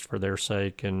again just for their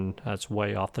sake, and that's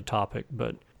way off the topic,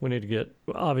 but we need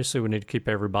to keep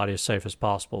everybody as safe as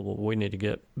possible, but we need to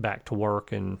get back to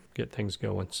work and get things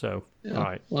going. So, all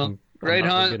right. Well, great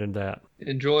hunt. Get into that.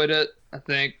 Enjoyed it. I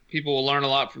think people will learn a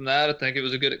lot from that. I think it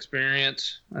was a good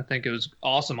experience. I think it was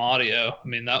awesome audio. I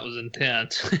mean, that was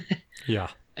intense. Yeah.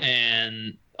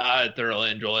 And I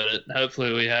thoroughly enjoyed it.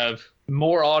 Hopefully we have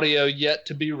more audio yet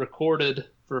to be recorded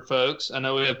for folks. I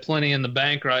know we have plenty in the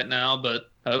bank right now, but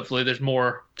hopefully there's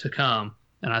more to come.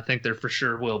 And I think there for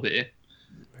sure will be.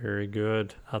 Very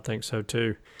good. I think so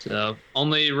too. So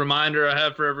only reminder I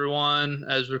have for everyone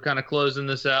as we're kind of closing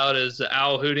this out is the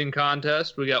owl hooting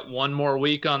contest. We got one more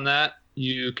week on that.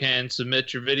 You can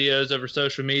submit your videos over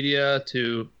social media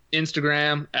to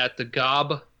Instagram at the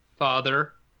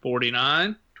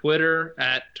Gobfather49, Twitter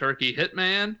at Turkey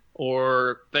Hitman,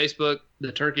 or Facebook,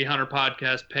 the Turkey Hunter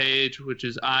Podcast page, which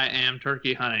is I Am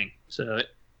Turkey Hunting. So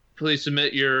please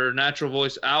submit your natural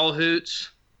voice owl hoots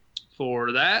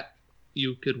for that.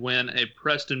 You could win a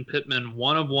Preston Pittman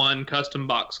 1-of-1 custom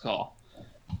box call.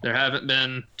 There haven't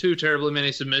been too terribly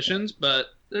many submissions, but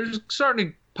they're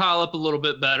starting to pile up a little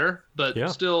bit better, but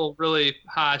still really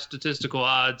high statistical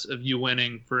odds of you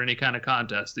winning for any kind of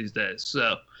contest these days.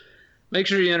 So make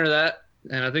sure you enter that.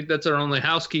 And I think that's our only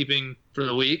housekeeping for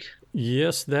the week.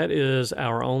 Yes, that is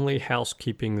our only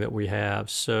housekeeping that we have.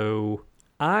 So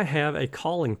I have a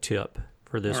calling tip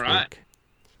for this week.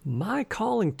 My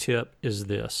calling tip is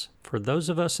this. For those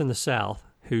of us in the South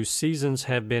whose seasons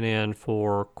have been in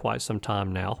for quite some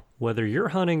time now, whether you're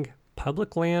hunting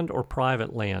public land or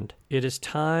private land, it is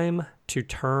time to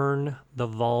turn the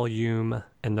volume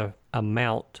and the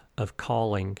amount of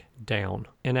calling down.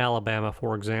 In Alabama,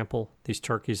 for example, these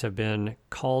turkeys have been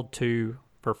called to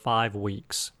for 5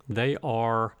 weeks. They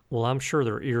are, well, I'm sure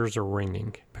their ears are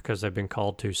ringing because they've been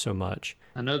called to so much.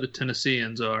 I know the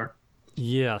Tennesseans are.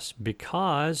 Yes,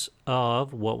 because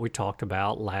of what we talked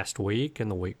about last week and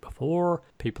the week before.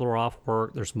 People are off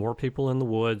work. There's more people in the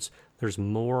woods. There's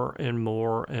more and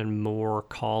more and more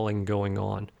calling going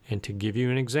on. And to give you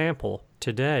an example,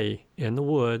 today in the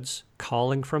woods,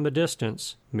 calling from a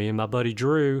distance, me and my buddy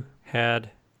Drew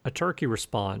had a turkey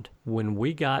respond. When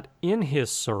we got in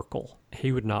his circle,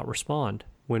 he would not respond.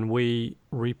 When we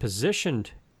repositioned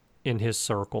in his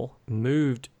circle,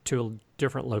 moved to a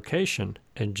different location,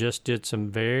 and just did some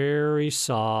very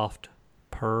soft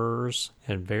purrs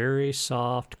and very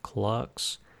soft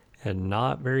clucks, and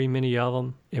not very many of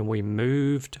them, and we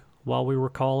moved while we were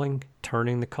calling,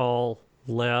 turning the call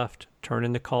left,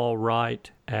 turning the call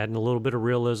right, adding a little bit of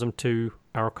realism to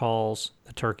our calls,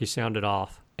 the turkey sounded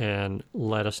off and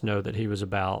let us know that he was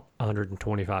about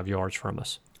 125 yards from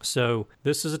us. So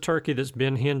this is a turkey that's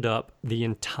been henned up the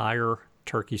entire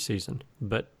turkey season,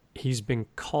 but he's been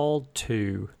called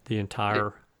to the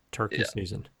entire turkey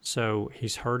season. So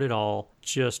he's heard it all.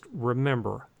 Just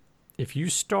remember, if you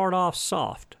start off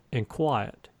soft and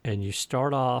quiet and you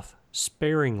start off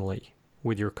sparingly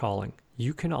with your calling,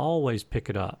 you can always pick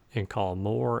it up and call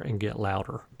more and get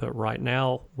louder. But right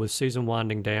now, with season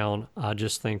winding down, I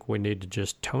just think we need to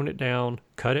just tone it down,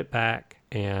 cut it back,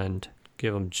 and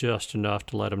give them just enough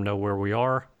to let them know where we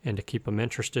are and to keep them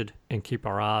interested and keep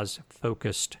our eyes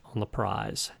focused on the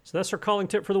prize. So that's our calling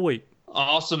tip for the week.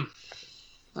 Awesome.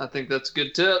 I think that's a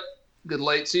good tip. Good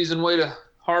late season way to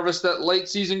harvest that late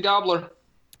season gobbler.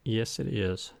 Yes, it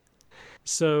is.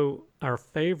 So our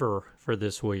favor for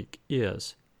this week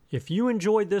is, if you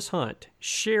enjoyed this hunt,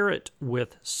 share it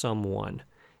with someone.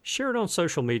 Share it on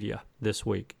social media this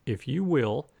week. If you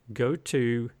will, go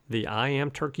to the I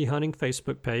Am Turkey Hunting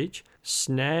Facebook page,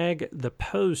 snag the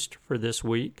post for this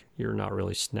week. You're not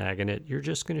really snagging it. You're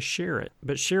just going to share it.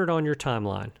 But share it on your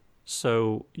timeline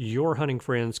so your hunting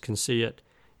friends can see it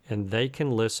and they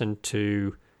can listen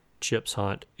to Chip's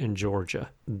hunt in Georgia.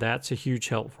 That's a huge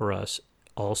help for us.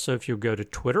 Also, if you'll go to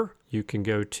Twitter, you can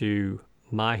go to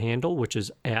my handle, which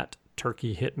is at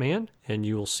Turkey Hitman, and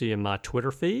you will see in my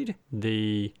Twitter feed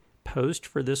the post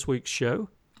for this week's show,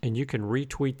 and you can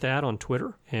retweet that on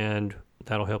Twitter, and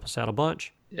that'll help us out a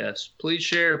bunch. Yes, please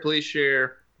share, please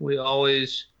share. We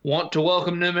always want to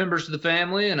welcome new members to the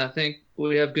family, and I think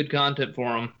we have good content for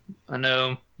them. I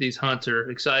know these hunts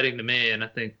are exciting to me, and I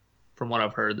think from what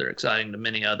I've heard, they're exciting to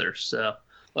many others. So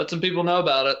let some people know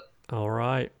about it. All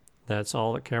right. That's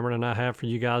all that Cameron and I have for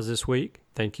you guys this week.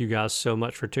 Thank you guys so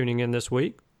much for tuning in this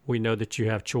week. We know that you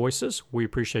have choices. We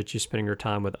appreciate you spending your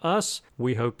time with us.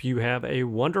 We hope you have a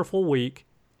wonderful week,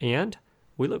 and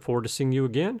we look forward to seeing you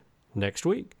again next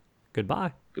week.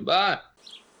 Goodbye. Goodbye.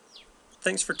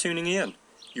 Thanks for tuning in.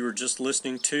 You were just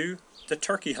listening to the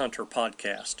Turkey Hunter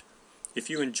Podcast. If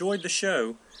you enjoyed the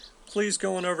show, please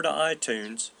go on over to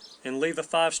iTunes and leave a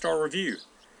 5-star review.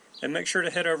 And make sure to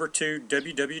head over to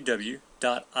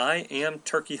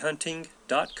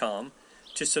www.iamturkeyhunting.com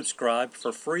to subscribe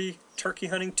for free turkey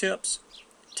hunting tips,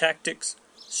 tactics,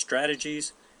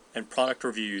 strategies, and product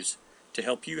reviews to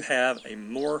help you have a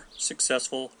more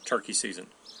successful turkey season.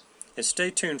 And stay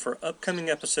tuned for upcoming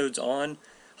episodes on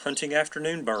hunting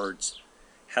afternoon birds,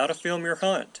 how to film your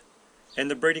hunt, and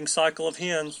the breeding cycle of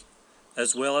hens,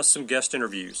 as well as some guest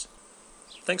interviews.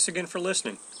 Thanks again for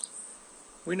listening.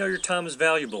 We know your time is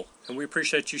valuable, and we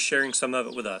appreciate you sharing some of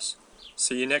it with us.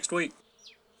 See you next week.